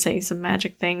house and say some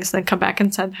magic things, then come back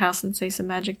inside the house and say some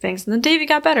magic things, and then Davy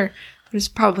got better. But it's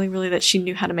probably really that she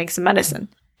knew how to make some medicine.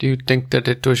 Do you think that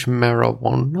it was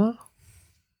marijuana?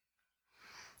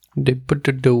 They put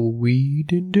the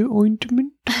weed in the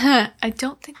ointment? I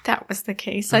don't think that was the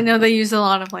case. I know they use a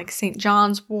lot of like St.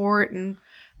 John's wort and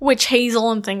witch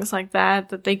hazel and things like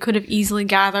that they could have easily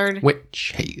gathered.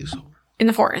 Witch hazel. In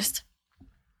the forest.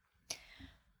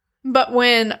 But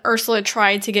when Ursula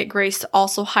tried to get Grace to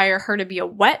also hire her to be a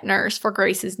wet nurse for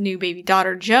Grace's new baby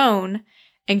daughter, Joan,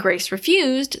 and Grace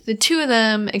refused, the two of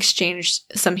them exchanged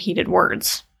some heated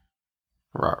words.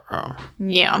 Ruh-roh.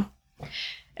 Yeah.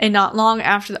 And not long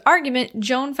after the argument,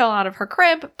 Joan fell out of her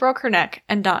crib, broke her neck,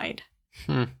 and died.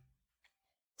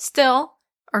 Still,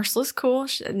 Ursula's cool.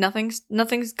 Nothing's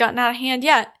gotten out of hand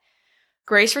yet.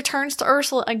 Grace returns to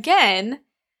Ursula again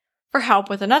for help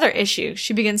with another issue.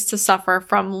 She begins to suffer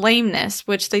from lameness,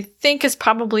 which they think is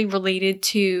probably related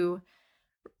to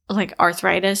like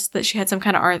arthritis, that she had some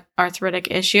kind of arthritic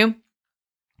issue.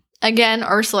 Again,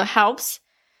 Ursula helps,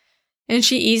 and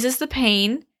she eases the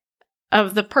pain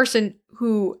of the person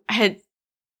who had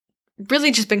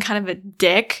really just been kind of a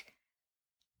dick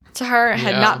to her,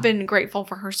 had not been grateful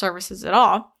for her services at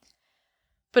all.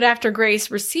 But after Grace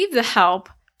received the help,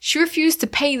 she refused to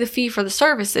pay the fee for the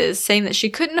services, saying that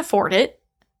she couldn't afford it.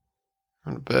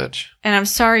 What a bitch. And I'm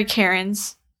sorry,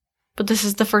 Karens, but this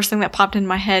is the first thing that popped in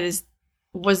my head is,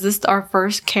 was this our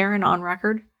first Karen on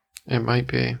record? It might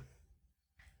be.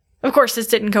 Of course, this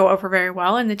didn't go over very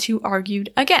well, and the two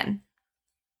argued again.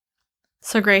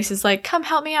 So Grace is like, come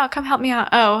help me out, come help me out.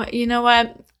 Oh, you know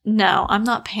what? No, I'm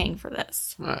not paying for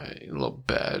this. Right, little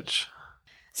bitch.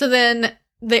 So then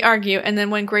they argue, and then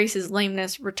when Grace's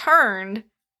lameness returned,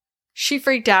 she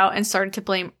freaked out and started to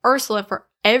blame Ursula for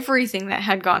everything that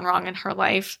had gone wrong in her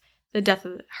life. The death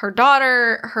of her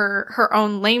daughter, her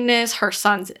own lameness, her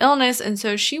son's illness, and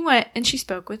so she went and she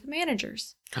spoke with the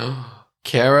managers.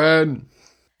 Karen!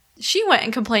 She went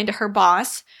and complained to her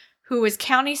boss, who was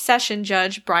County Session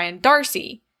Judge Brian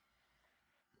Darcy,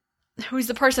 who's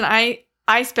the person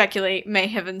I speculate may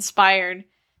have inspired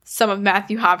some of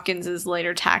Matthew Hopkins's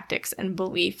later tactics and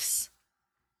beliefs.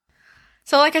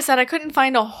 So like I said, I couldn't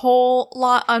find a whole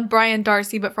lot on Brian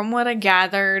Darcy, but from what I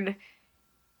gathered,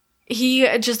 he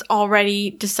just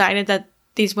already decided that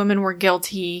these women were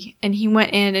guilty, and he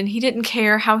went in and he didn't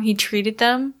care how he treated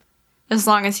them as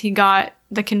long as he got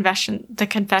the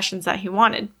confessions that he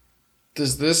wanted.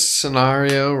 Does this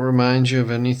scenario remind you of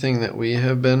anything that we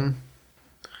have been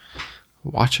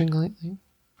watching lately?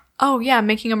 Oh, yeah,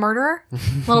 Making a Murderer? A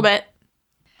little bit.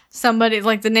 Somebody,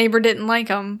 like the neighbor didn't like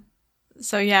him.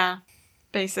 So, yeah,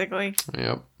 basically.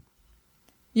 Yep.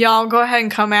 Y'all go ahead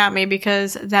and come at me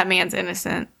because that man's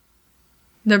innocent.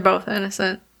 They're both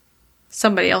innocent.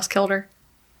 Somebody else killed her.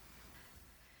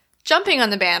 Jumping on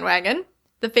the bandwagon,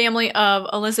 the family of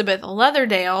Elizabeth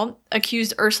Leatherdale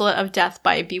accused Ursula of death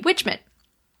by bewitchment.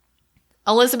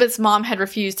 Elizabeth's mom had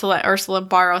refused to let Ursula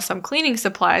borrow some cleaning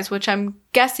supplies, which I'm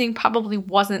guessing probably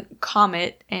wasn't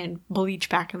Comet and bleach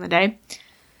back in the day.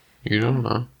 You don't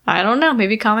know. I don't know.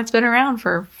 Maybe Comet's been around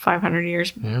for 500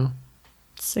 years. Yeah.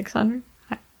 600?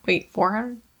 Wait,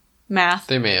 400? Math.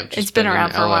 They may have just it's been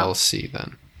around for a while. LLC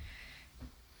then.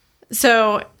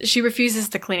 So she refuses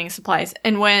the cleaning supplies.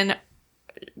 And when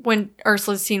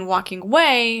Ursula's seen walking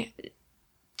away,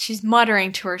 she's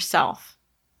muttering to herself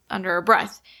under her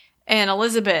breath. And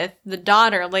Elizabeth, the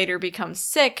daughter, later becomes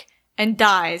sick and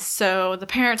dies. So the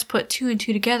parents put two and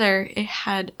two together. It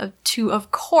had to,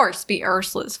 of course, be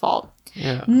Ursula's fault.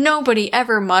 Yeah. Nobody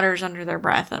ever mutters under their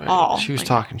breath at all. She was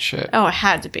talking shit. Oh, it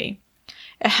had to be.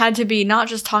 It had to be not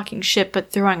just talking shit,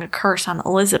 but throwing a curse on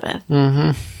Elizabeth.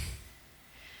 Mm-hmm.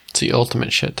 It's the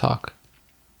ultimate shit talk.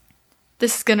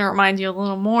 This is going to remind you a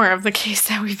little more of the case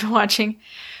that we've been watching.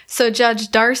 So Judge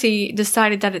Darcy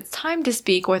decided that it's time to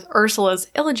speak with Ursula's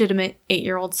illegitimate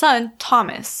 8-year-old son,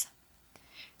 Thomas,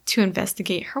 to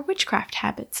investigate her witchcraft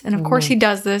habits. And of course he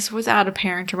does this without a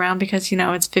parent around because, it's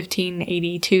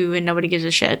 1582 and nobody gives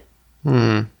a shit.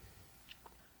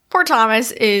 Poor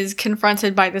Thomas is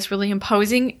confronted by this really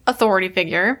imposing authority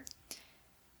figure.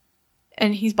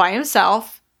 And he's by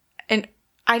himself. And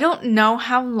I don't know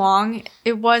how long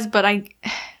it was, but I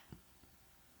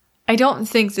don't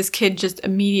think this kid just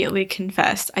immediately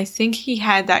confessed. I think he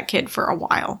had that kid for a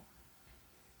while.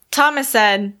 Thomas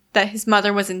said that his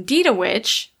mother was indeed a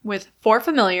witch with 4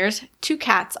 familiars, 2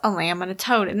 cats, a lamb, and a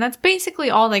toad. And that's basically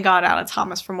all they got out of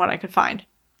Thomas from what I could find.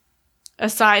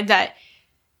 Aside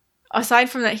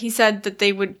from that, he said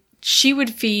that she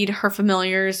would feed her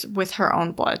familiars with her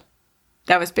own blood.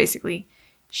 That was basically,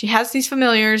 she has these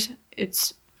familiars,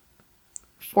 it's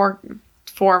four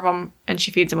of them, and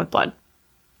she feeds them with blood.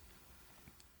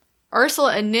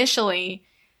 Ursula initially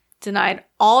denied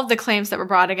all of the claims that were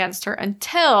brought against her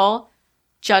until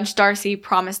Judge Darcy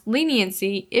promised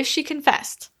leniency if she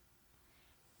confessed.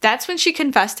 That's when she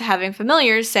confessed to having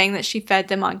familiars, saying that she fed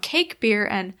them on cake, beer,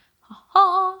 and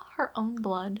her own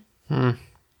blood.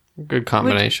 Good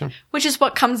combination. Which is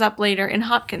what comes up later in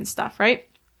Hopkins stuff, right?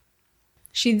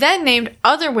 She then named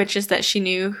other witches that she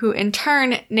knew, who in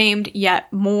turn named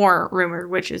yet more rumored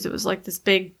witches. It was like this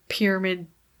big pyramid.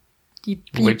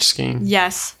 Witch scheme.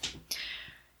 Yes.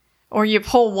 Or you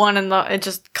pull one and it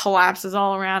just collapses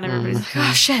all around. Everybody's like,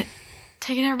 oh shit,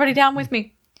 taking everybody down with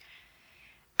me.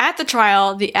 At the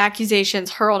trial, the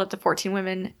accusations hurled at the 14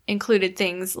 women included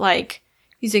things like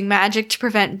using magic to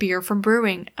prevent beer from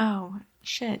brewing. Oh,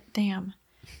 shit, damn.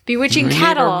 Bewitching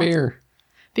cattle.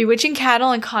 Bewitching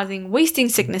cattle and causing wasting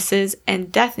sicknesses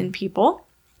and death in people,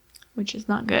 which is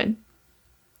not good.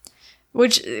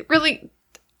 Which really,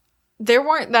 there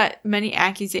weren't that many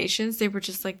accusations. They were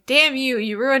just like, damn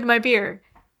you ruined my beer.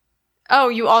 Oh,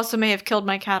 you also may have killed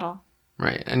my cattle.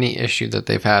 Right. Any issue that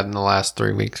they've had in the last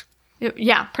 3 weeks.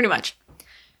 Yeah, pretty much.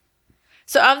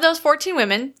 So of those 14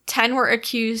 women, 10 were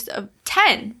accused of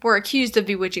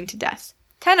bewitching to death.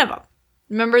 10 of them.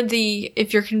 Remember,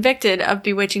 if you're convicted of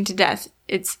bewitching to death,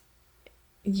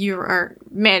 you are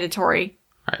mandatory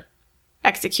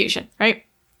execution, right?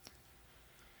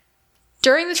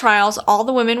 During the trials, all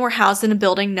the women were housed in a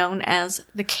building known as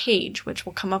the Cage, which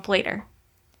will come up later.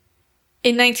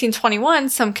 In 1921,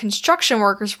 some construction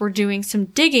workers were doing some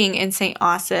digging in St.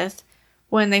 Osyth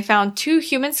when they found 2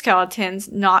 human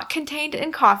skeletons not contained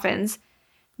in coffins,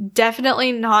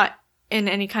 definitely not in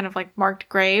any kind of marked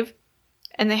grave,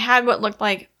 and they had what looked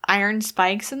like iron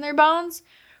spikes in their bones,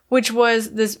 which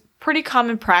was this pretty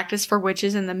common practice for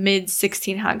witches in the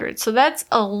mid-1600s. So that's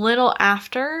a little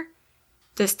after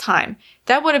this time.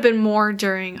 That would have been more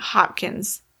during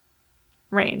Hopkins'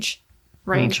 reign.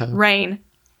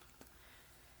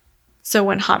 So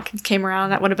when Hopkins came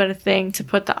around, that would have been a thing to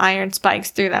put the iron spikes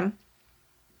through them.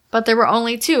 But there were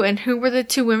only 2. And who were the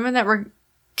 2 women that were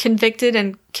convicted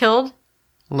and killed?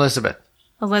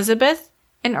 Elizabeth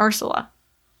and Ursula.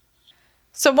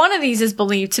 So one of these is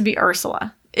believed to be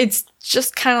Ursula. It's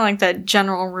just kind of like that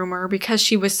general rumor because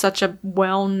she was such a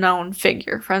well-known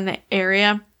figure from the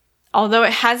area. Although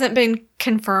it hasn't been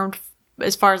confirmed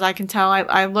as far as I can tell.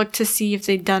 I looked to see if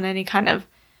they'd done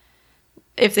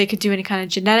if they could do any kind of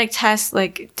genetic test,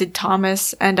 like did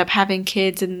Thomas end up having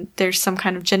kids and there's some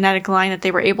kind of genetic line that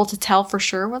they were able to tell for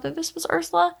sure whether this was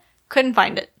Ursula? Couldn't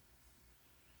find it.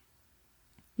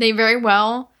 They very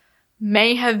well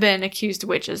may have been accused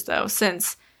witches though,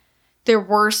 since there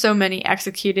were so many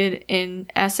executed in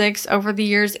Essex over the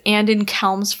years and in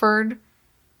Chelmsford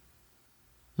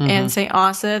and St.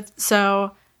 Osyth.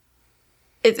 So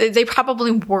they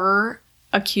probably were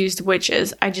accused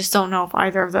witches. I just don't know if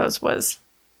either of those was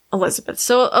Elizabeth.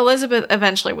 So Elizabeth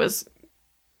eventually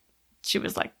she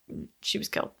was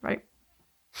killed, right?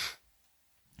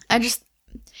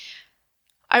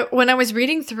 When I was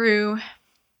reading through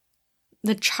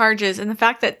the charges and the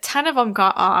fact that 10 of them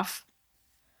got off,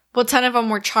 10 of them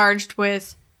were charged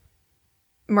with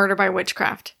murder by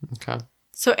witchcraft. Okay.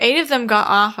 So 8 of them got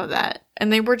off of that,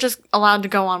 and they were just allowed to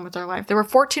go on with their life. There were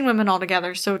 14 women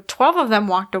altogether, so 12 of them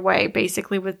walked away,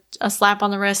 basically, with a slap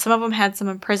on the wrist. Some of them had some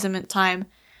imprisonment time,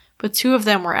 but 2 of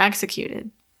them were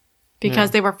executed because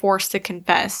they were forced to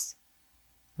confess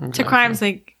to crimes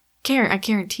I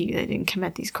guarantee you they didn't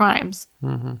commit these crimes.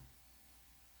 Mm-hmm.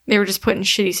 They were just put in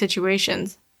shitty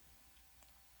situations.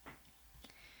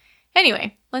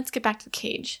 Anyway, let's get back to the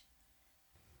cage.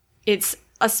 It's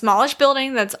a smallish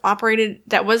building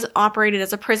that was operated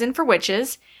as a prison for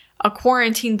witches, a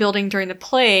quarantine building during the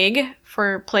plague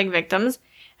for plague victims,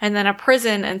 and then a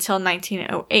prison until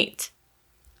 1908.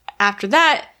 After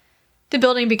that, the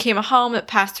building became a home that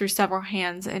passed through several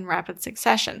hands in rapid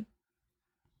succession.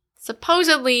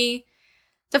 Supposedly,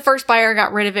 the first buyer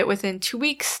got rid of it within 2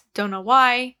 weeks. Don't know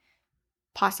why.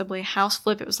 Possibly a house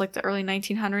flip. It was like the early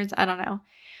 1900s. I don't know.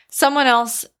 Someone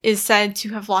else is said to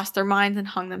have lost their minds and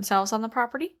hung themselves on the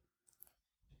property.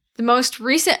 The most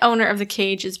recent owner of the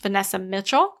cage is Vanessa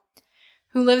Mitchell,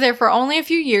 who lived there for only a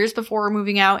few years before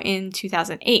moving out in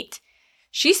 2008.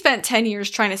 She spent 10 years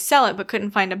trying to sell it but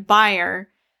couldn't find a buyer,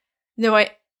 though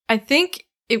I think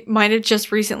it might have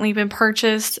just recently been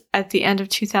purchased at the end of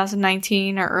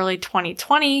 2019 or early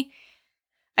 2020.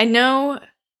 I know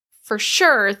for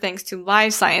sure, thanks to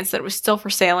Live Science, that it was still for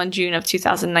sale in June of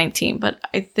 2019, but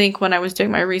I think when I was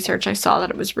doing my research, I saw that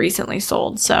it was recently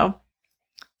sold, so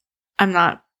I'm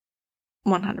not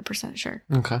 100% sure.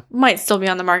 Okay. Might still be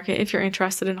on the market if you're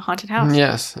interested in a haunted house.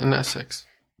 Yes, in Essex.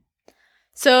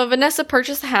 So Vanessa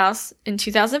purchased the house in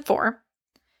 2004,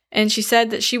 and she said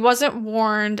that she wasn't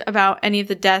warned about any of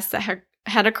the deaths that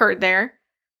had occurred there,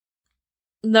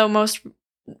 though most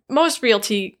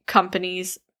realty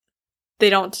companies, they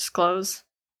don't disclose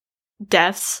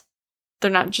deaths.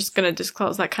 They're not just going to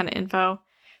disclose that kind of info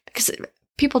because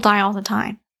people die all the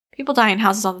time. People die in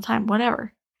houses all the time,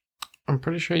 whatever. I'm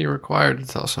pretty sure you're required to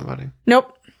tell somebody.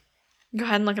 Nope. Go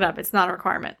ahead and look it up. It's not a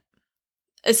requirement.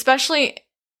 Especially,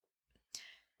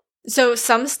 so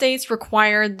some states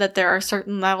require that there are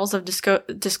certain levels of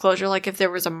disclosure. Like if there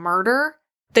was a murder,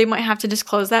 they might have to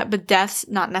disclose that, but deaths,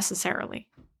 not necessarily.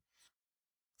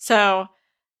 So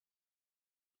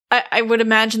I would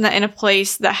imagine that in a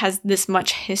place that has this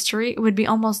much history, it would be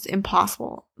almost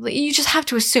impossible. You just have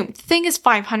to assume. The thing is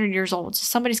 500 years old, so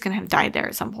somebody's going to have died there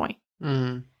at some point.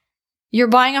 Mm. You're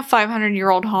buying a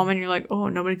 500-year-old home and you're like, oh,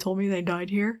 nobody told me they died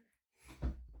here?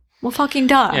 Well, fucking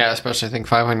duh. Yeah, especially I think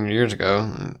 500 years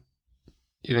ago.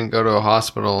 You didn't go to a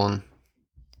hospital and...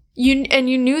 You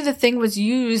knew the thing was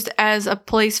used as a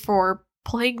place for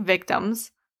plague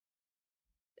victims.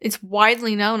 It's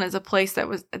widely known as a place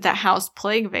that housed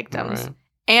plague victims. Right.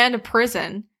 And a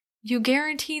prison. You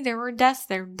guarantee there were deaths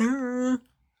there. Duh.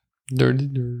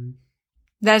 Dirty.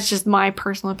 That's just my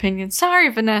personal opinion. Sorry,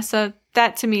 Vanessa.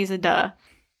 That to me is a duh.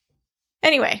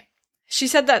 Anyway, she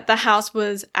said that the house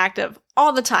was active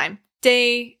all the time.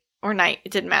 Day or night,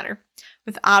 it didn't matter.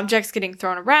 With objects getting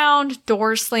thrown around,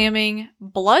 doors slamming,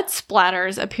 blood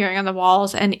splatters appearing on the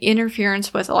walls, and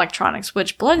interference with electronics,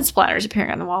 which blood splatters appearing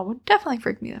on the wall would definitely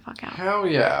freak me the fuck out. Hell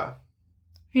yeah.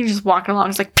 You're just walking along,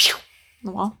 it's like, pew, on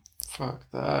the wall. Fuck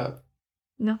that.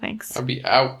 No thanks. I'd be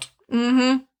out.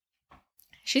 Mm-hmm.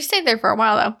 She stayed there for a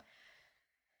while, though.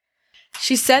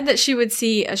 She said that she would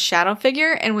see a shadow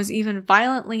figure and was even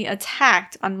violently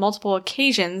attacked on multiple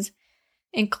occasions,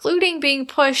 including being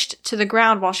pushed to the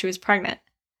ground while she was pregnant.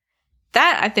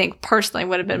 That, I think, personally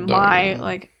would have been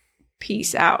my,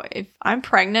 peace out. If I'm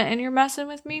pregnant and you're messing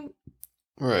with me,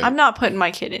 right. I'm not putting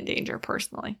my kid in danger,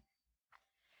 personally.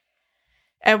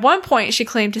 At one point, she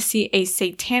claimed to see a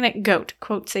satanic goat,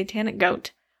 quote, satanic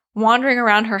goat, wandering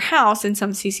around her house in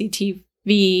some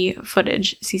CCTV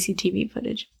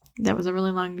footage. That was a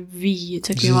really long V. It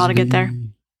took me a while to get there.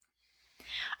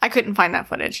 I couldn't find that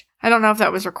footage. I don't know if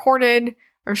that was recorded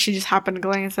or if she just happened to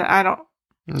glance at it. I don't.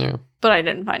 Yeah. But I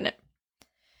didn't find it.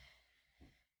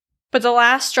 But the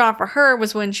last straw for her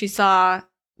was when she saw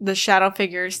the shadow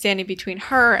figure standing between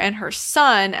her and her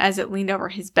son as it leaned over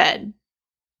his bed.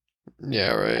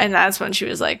 Yeah, right. And that's when she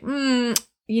was like, you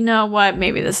know what?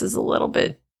 Maybe this is a little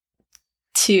bit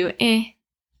too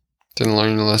Didn't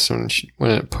learn the lesson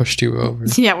when it pushed you over.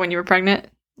 Yeah, when you were pregnant.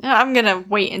 I'm going to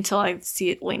wait until I see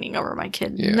it leaning over my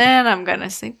kid. Yeah. And then I'm going to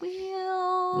say,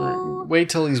 well... Wait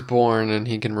till he's born and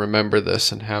he can remember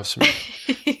this and have some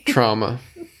trauma.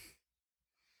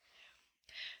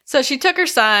 So she took her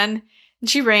son and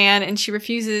she ran and she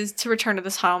refuses to return to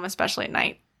this home, especially at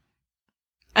night.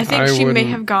 I think she may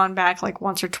have gone back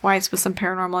once or twice with some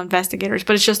paranormal investigators,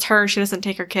 but it's just her. She doesn't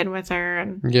take her kid with her.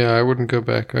 And yeah, I wouldn't go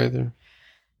back either.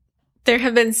 There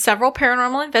have been several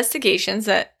paranormal investigations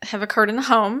that have occurred in the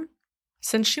home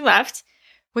since she left,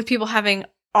 with people having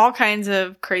all kinds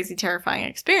of crazy, terrifying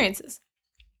experiences.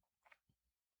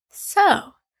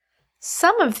 So,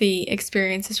 some of the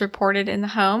experiences reported in the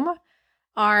home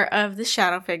are of the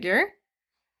shadow figure,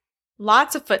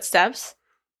 lots of footsteps,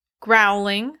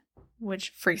 growling, which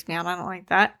freaks me out, I don't like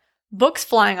that, books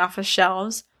flying off of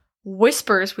shelves,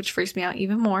 whispers, which freaks me out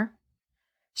even more,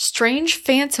 strange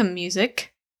phantom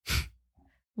music,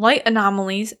 light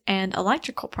anomalies, and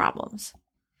electrical problems.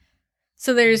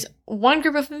 So there's one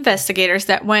group of investigators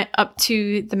that went up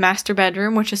to the master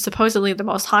bedroom, which is supposedly the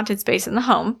most haunted space in the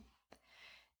home.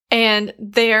 And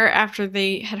there, after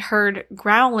they had heard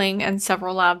growling and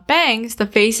several loud bangs, the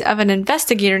face of an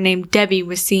investigator named Debbie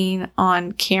was seen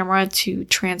on camera to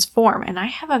transform. And I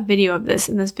have a video of this,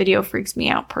 and this video freaks me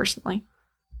out personally.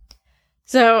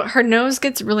 So her nose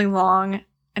gets really long,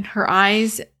 and her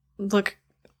eyes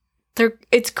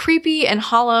it's creepy and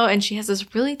hollow, and she has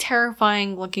this really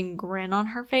terrifying looking grin on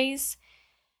her face.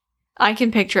 I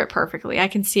can picture it perfectly. I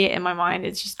can see it in my mind.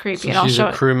 It's just creepy. So and I'll she's show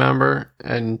a crew member,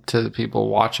 and to the people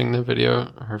watching the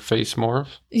video, her face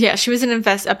morphs? Yeah, she was a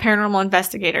paranormal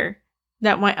investigator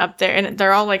that went up there, and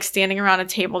they're all like standing around a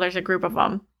table. There's a group of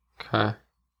them. Okay.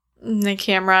 And the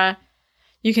camera,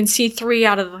 you can see 3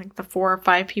 out of like the 4 or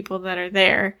 5 people that are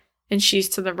there, and she's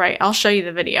to the right. I'll show you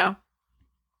the video.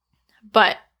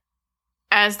 But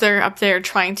as they're up there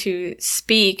trying to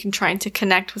speak and trying to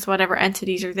connect with whatever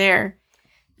entities are there,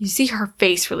 you see her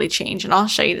face really change. And I'll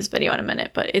show you this video in a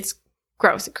minute, but it's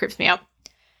gross. It creeps me out.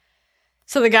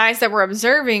 So the guys that were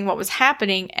observing what was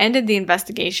happening ended the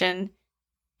investigation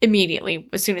immediately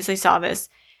as soon as they saw this.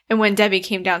 And when Debbie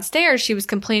came downstairs, she was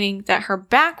complaining that her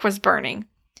back was burning.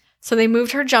 So they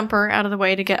moved her jumper out of the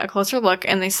way to get a closer look,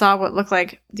 and they saw what looked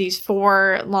like these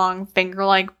 4 long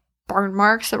finger-like burn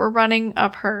marks that were running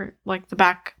up her, like the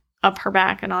back, up her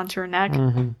back and onto her neck.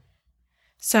 Mm-hmm.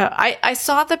 So I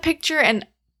saw the picture, and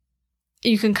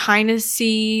you can kind of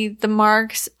see the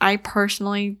marks. I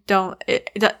personally don't.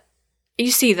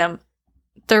 You see them.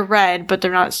 They're red, but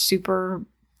they're not super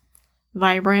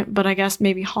vibrant. But I guess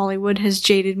maybe Hollywood has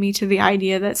jaded me to the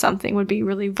idea that something would be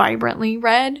really vibrantly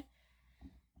red.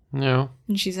 No.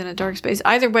 And she's in a dark space.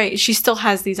 Either way, she still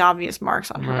has these obvious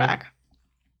marks on her back.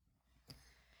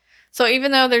 So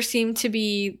even though there seem to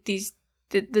be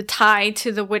the tie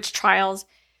to the witch trials,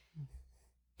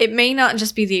 it may not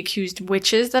just be the accused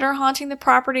witches that are haunting the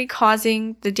property,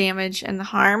 causing the damage and the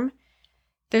harm.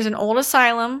 There's an old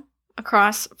asylum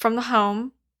across from the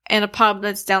home and a pub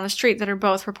that's down the street that are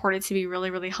both reported to be really,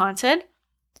 really haunted.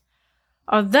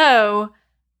 Although,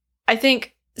 I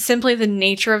think simply the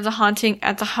nature of the haunting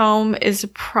at the home is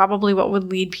probably what would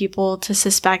lead people to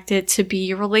suspect it to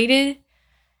be related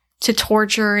to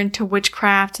torture and to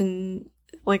witchcraft and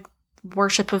like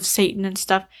worship of Satan and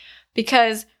stuff.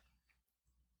 Because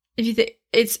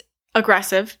it's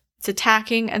aggressive, it's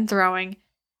attacking and throwing.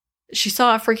 She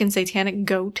saw a freaking satanic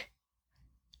goat,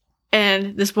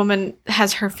 and this woman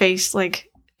has her face like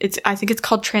I think it's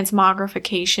called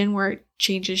transmogrification, where it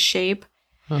changes shape.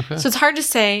 Okay. So it's hard to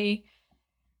say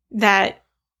that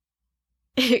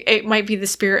it might be the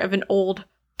spirit of an old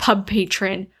pub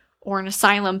patron or an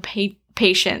asylum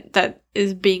patient that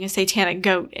is being a satanic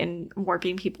goat and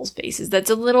warping people's faces. That's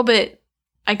a little bit,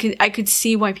 I could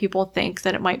see why people think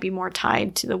that it might be more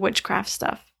tied to the witchcraft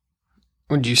stuff.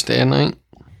 Would you stay at night?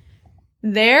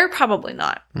 There, probably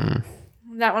not.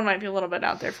 That one might be a little bit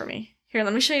out there for me. Here,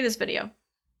 let me show you this video.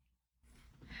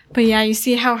 But yeah, you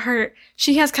see how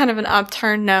she has kind of an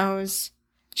upturned nose.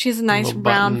 She has a nice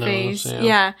round face.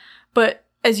 Yeah. But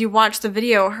as you watch the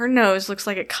video, her nose looks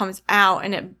like it comes out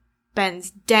and it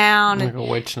bends down. Like a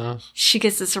witch nose. She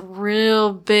gets this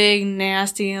real big,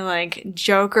 nasty, like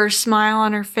Joker smile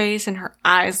on her face, and her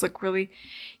eyes look really...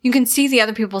 You can see the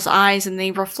other people's eyes and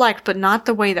they reflect, but not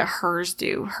the way that hers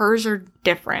do. Hers are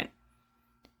different.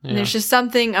 Yeah. And there's just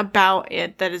something about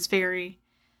it that is very...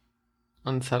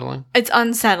 unsettling. It's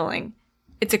unsettling.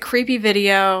 It's a creepy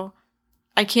video.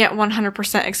 I can't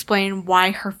 100% explain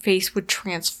why her face would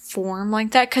transform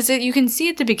like that, because you can see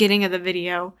at the beginning of the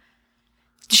video,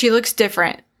 she looks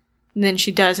different than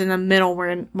she does in the middle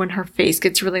when her face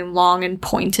gets really long and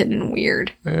pointed and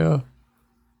weird. Yeah.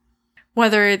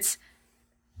 Whether it's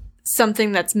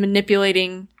something that's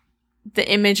manipulating the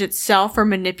image itself or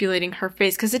manipulating her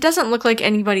face, because it doesn't look like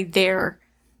anybody there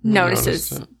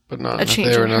notices it, but not a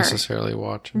change they were in her. necessarily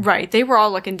watching. Right. They were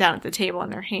all looking down at the table in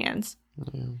their hands.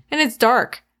 Yeah. And it's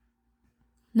dark.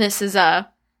 This is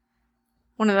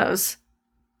one of those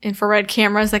infrared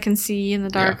cameras that can see in the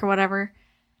dark or whatever.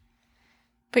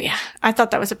 But yeah, I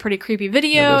thought that was a pretty creepy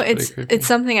video. It's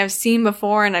something I've seen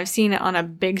before, and I've seen it on a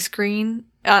big screen.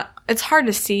 It's hard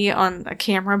to see on a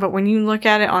camera, but when you look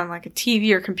at it on like a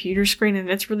TV or computer screen and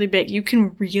it's really big, you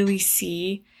can really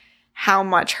see how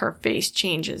much her face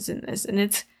changes in this, and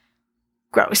it's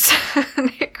gross.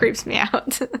 It creeps me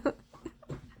out.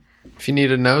 If you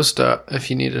need a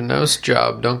nose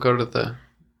job, don't go to the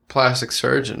plastic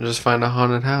surgeon. Just find a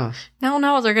haunted house.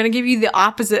 No, they're gonna give you the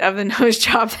opposite of the nose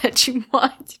job that you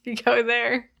want if you go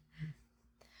there.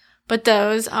 But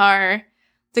those are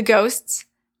the ghosts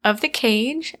of the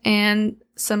Cage and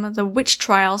some of the witch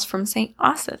trials from St.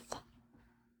 Osyth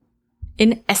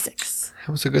in Essex.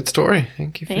 That was a good story.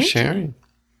 Thank you for sharing.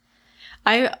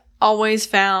 I always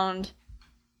found,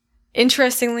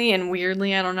 interestingly and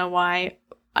weirdly, I don't know why,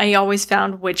 I always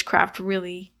found witchcraft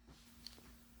really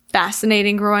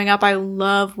fascinating growing up. I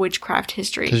love witchcraft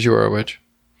history. Because you were a witch?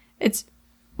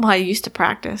 I used to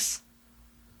practice.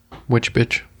 Witch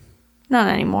bitch? Not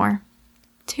anymore.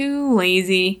 Too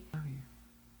lazy.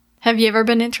 Have you ever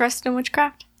been interested in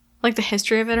witchcraft? Like the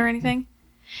history of it or anything?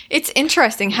 It's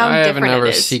interesting how different it is. I haven't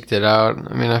ever seeked it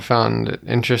out. I mean, I found it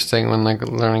interesting when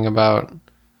learning about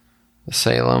the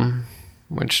Salem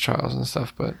witch trials and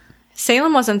stuff, but...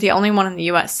 Salem wasn't the only one in the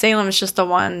U.S. Salem is just the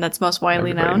one that's most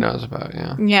widely known. Everybody knows about,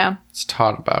 yeah. Yeah. It's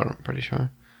taught about, I'm pretty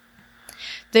sure.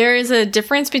 There is a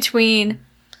difference between...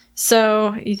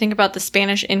 So, you think about the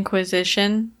Spanish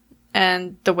Inquisition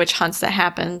and the witch hunts that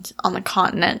happened on the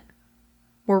continent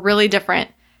were really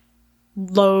different.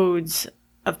 Loads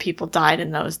of people died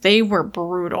in those. They were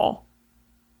brutal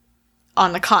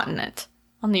on the continent,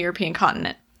 on the European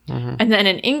continent. Mm-hmm. And then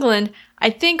in England, I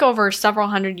think over several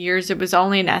hundred years, it was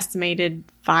only an estimated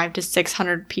 500 to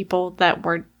 600 people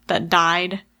that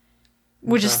died,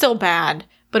 which is still bad,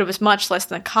 but it was much less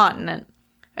than the continent.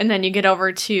 And then you get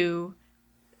over to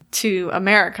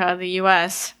America, the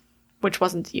U.S., which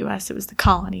wasn't the U.S., it was the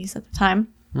colonies at the time.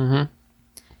 Mm-hmm.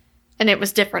 And it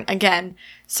was different again.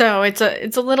 So it's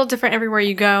a little different everywhere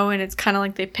you go, and it's kind of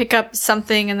like they pick up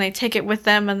something and they take it with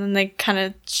them, and then they kind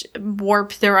of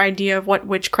warp their idea of what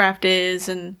witchcraft is.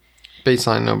 And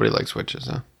baseline, nobody likes witches,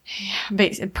 huh?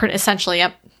 Yeah, essentially,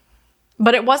 yep.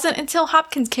 But it wasn't until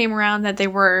Hopkins came around that they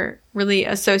were really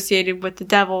associated with the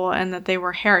devil and that they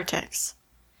were heretics.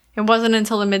 It wasn't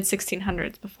until the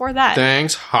mid-1600s. Before that...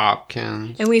 Thanks,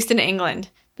 Hopkins. At least in England.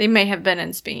 They may have been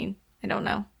in Spain. I don't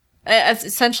know.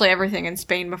 Essentially everything in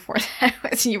Spain before that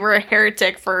was you were a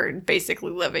heretic for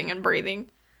basically living and breathing.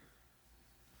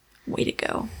 Way to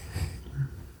go.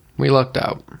 We lucked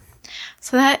out.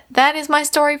 So that is my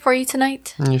story for you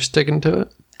tonight. And you're sticking to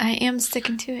it? I am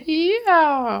sticking to it.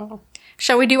 Yeah.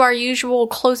 Shall we do our usual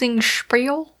closing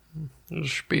spiel?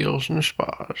 Spiels and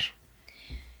spas.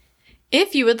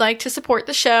 If you would like to support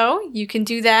the show, you can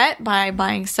do that by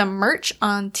buying some merch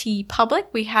on TeePublic.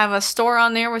 We have a store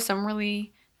on there with some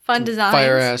really fun designs.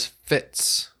 Fire ass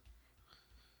fits.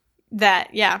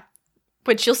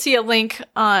 Which you'll see a link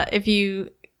if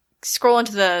you scroll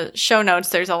into the show notes.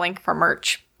 There's a link for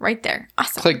merch right there.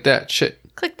 Awesome. Click that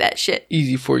shit.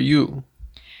 Easy for you.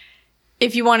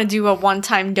 If you want to do a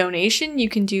one-time donation, you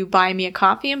can do Buy Me a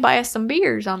Coffee and buy us some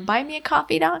beers on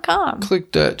buymeacoffee.com.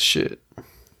 Click that shit.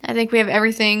 I think we have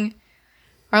everything.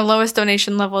 Our lowest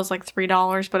donation level is like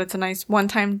 $3, but it's a nice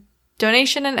one-time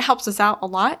donation and it helps us out a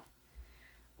lot.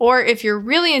 Or if you're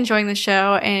really enjoying the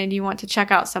show and you want to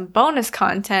check out some bonus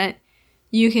content,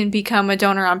 you can become a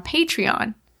donor on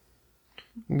Patreon.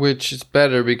 Which is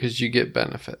better because you get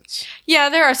benefits. Yeah,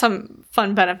 there are some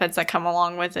fun benefits that come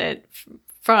along with it.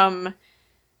 From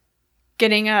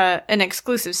getting an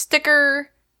exclusive sticker.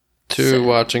 To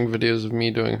watching videos of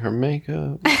me doing her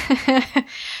makeup.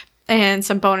 And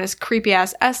some bonus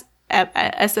creepy-ass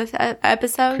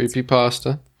episodes. Creepy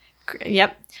pasta.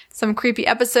 Yep. Some creepy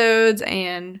episodes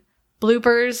and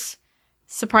bloopers.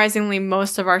 Surprisingly,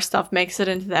 most of our stuff makes it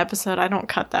into the episode. I don't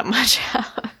cut that much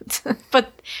out.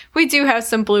 But we do have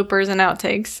some bloopers and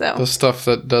outtakes, so. The stuff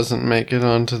that doesn't make it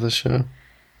onto the show.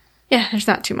 Yeah, there's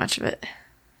not too much of it.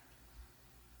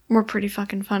 We're pretty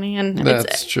fucking funny, and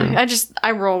that's true.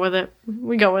 I roll with it.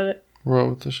 We go with it.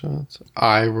 Roll with the shots.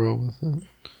 I roll with it.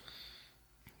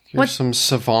 You're some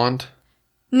savant.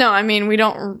 No, I mean we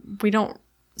don't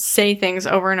say things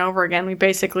over and over again. We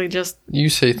basically just you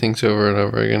say things over and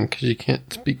over again because you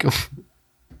can't speak them.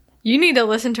 You need to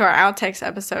listen to our outtakes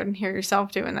episode and hear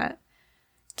yourself doing that.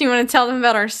 Do you want to tell them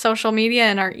about our social media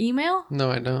and our email?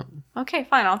 No, I don't. Okay,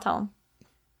 fine. I'll tell them.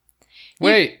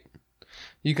 Wait.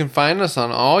 You can find us on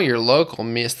all your local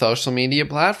social media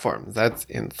platforms. That's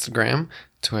Instagram,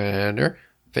 Twitter,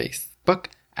 Facebook,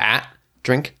 at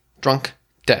Drink Drunk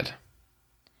Dead.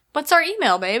 What's our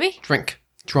email, baby? Drink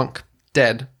Drunk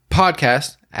Dead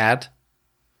podcast at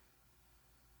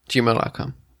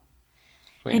gmail.com.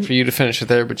 Waiting for you to finish it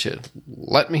there, but you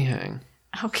let me hang.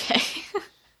 Okay.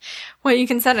 Well, you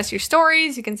can send us your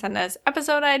stories. You can send us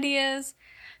episode ideas,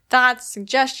 thoughts,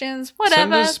 suggestions,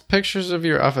 whatever. Send us pictures of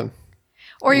your oven.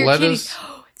 Or your kitties.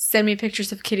 Send me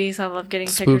pictures of kitties. I love getting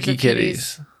pictures of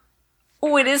kitties.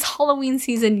 Oh, it is Halloween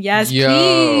season. Yes,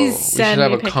 please send me pictures. We should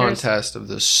have a contest of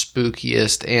the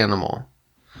spookiest animal.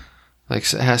 Like,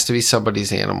 it has to be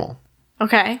somebody's animal.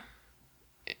 Okay.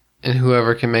 And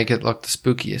whoever can make it look the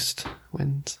spookiest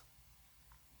wins.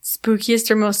 Spookiest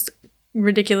or most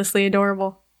ridiculously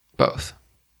adorable? Both.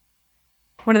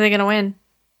 What are they going to win?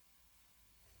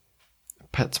 A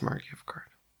PetSmart gift card.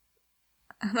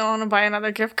 I don't want to buy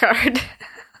another gift card.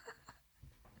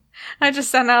 I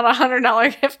just sent out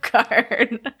 $100 gift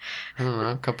card. I don't know,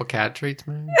 a couple cat treats,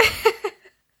 maybe?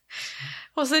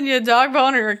 We'll send you a dog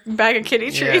bone or a bag of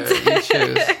kitty treats. Yeah, you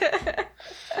choose.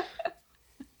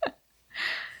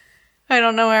 I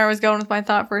don't know where I was going with my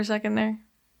thought for a second there.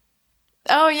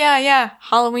 Oh, yeah.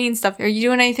 Halloween stuff. Are you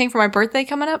doing anything for my birthday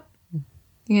coming up?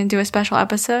 You going to do a special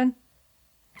episode?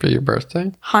 For your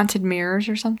birthday? Haunted mirrors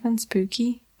or something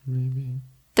spooky? Maybe.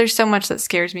 There's so much that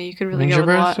scares me. You could really When's go your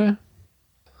with a lot. birthday?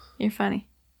 You're funny.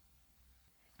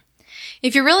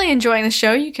 If you're really enjoying the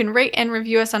show, you can rate and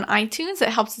review us on iTunes. It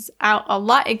helps us out a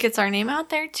lot. It gets our name out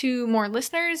there to more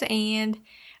listeners, and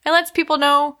it lets people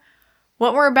know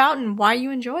what we're about and why you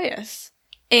enjoy us.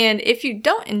 And if you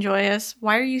don't enjoy us,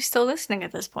 why are you still listening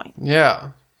at this point?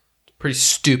 Yeah. Pretty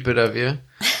stupid of you.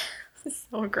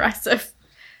 So aggressive.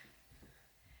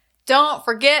 Don't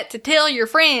forget to tell your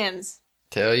friends.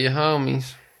 Tell your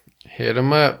homies. Hit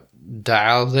them up.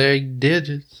 Dial their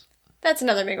digits. That's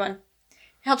another big one. It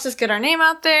helps us get our name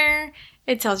out there.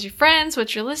 It tells your friends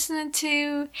what you're listening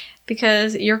to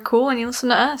because you're cool and you listen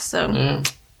to us. So yeah.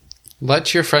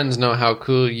 Let your friends know how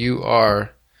cool you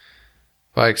are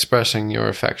by expressing your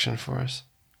affection for us.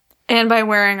 And by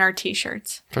wearing our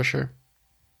t-shirts. For sure.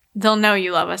 They'll know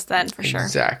you love us then, for sure.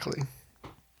 Exactly.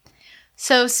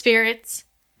 So, spirits,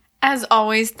 as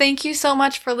always, thank you so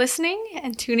much for listening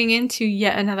and tuning in to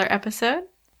yet another episode.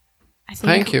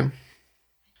 Thank you.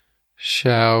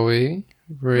 Shall we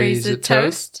raise a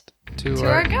toast to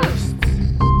our ghosts?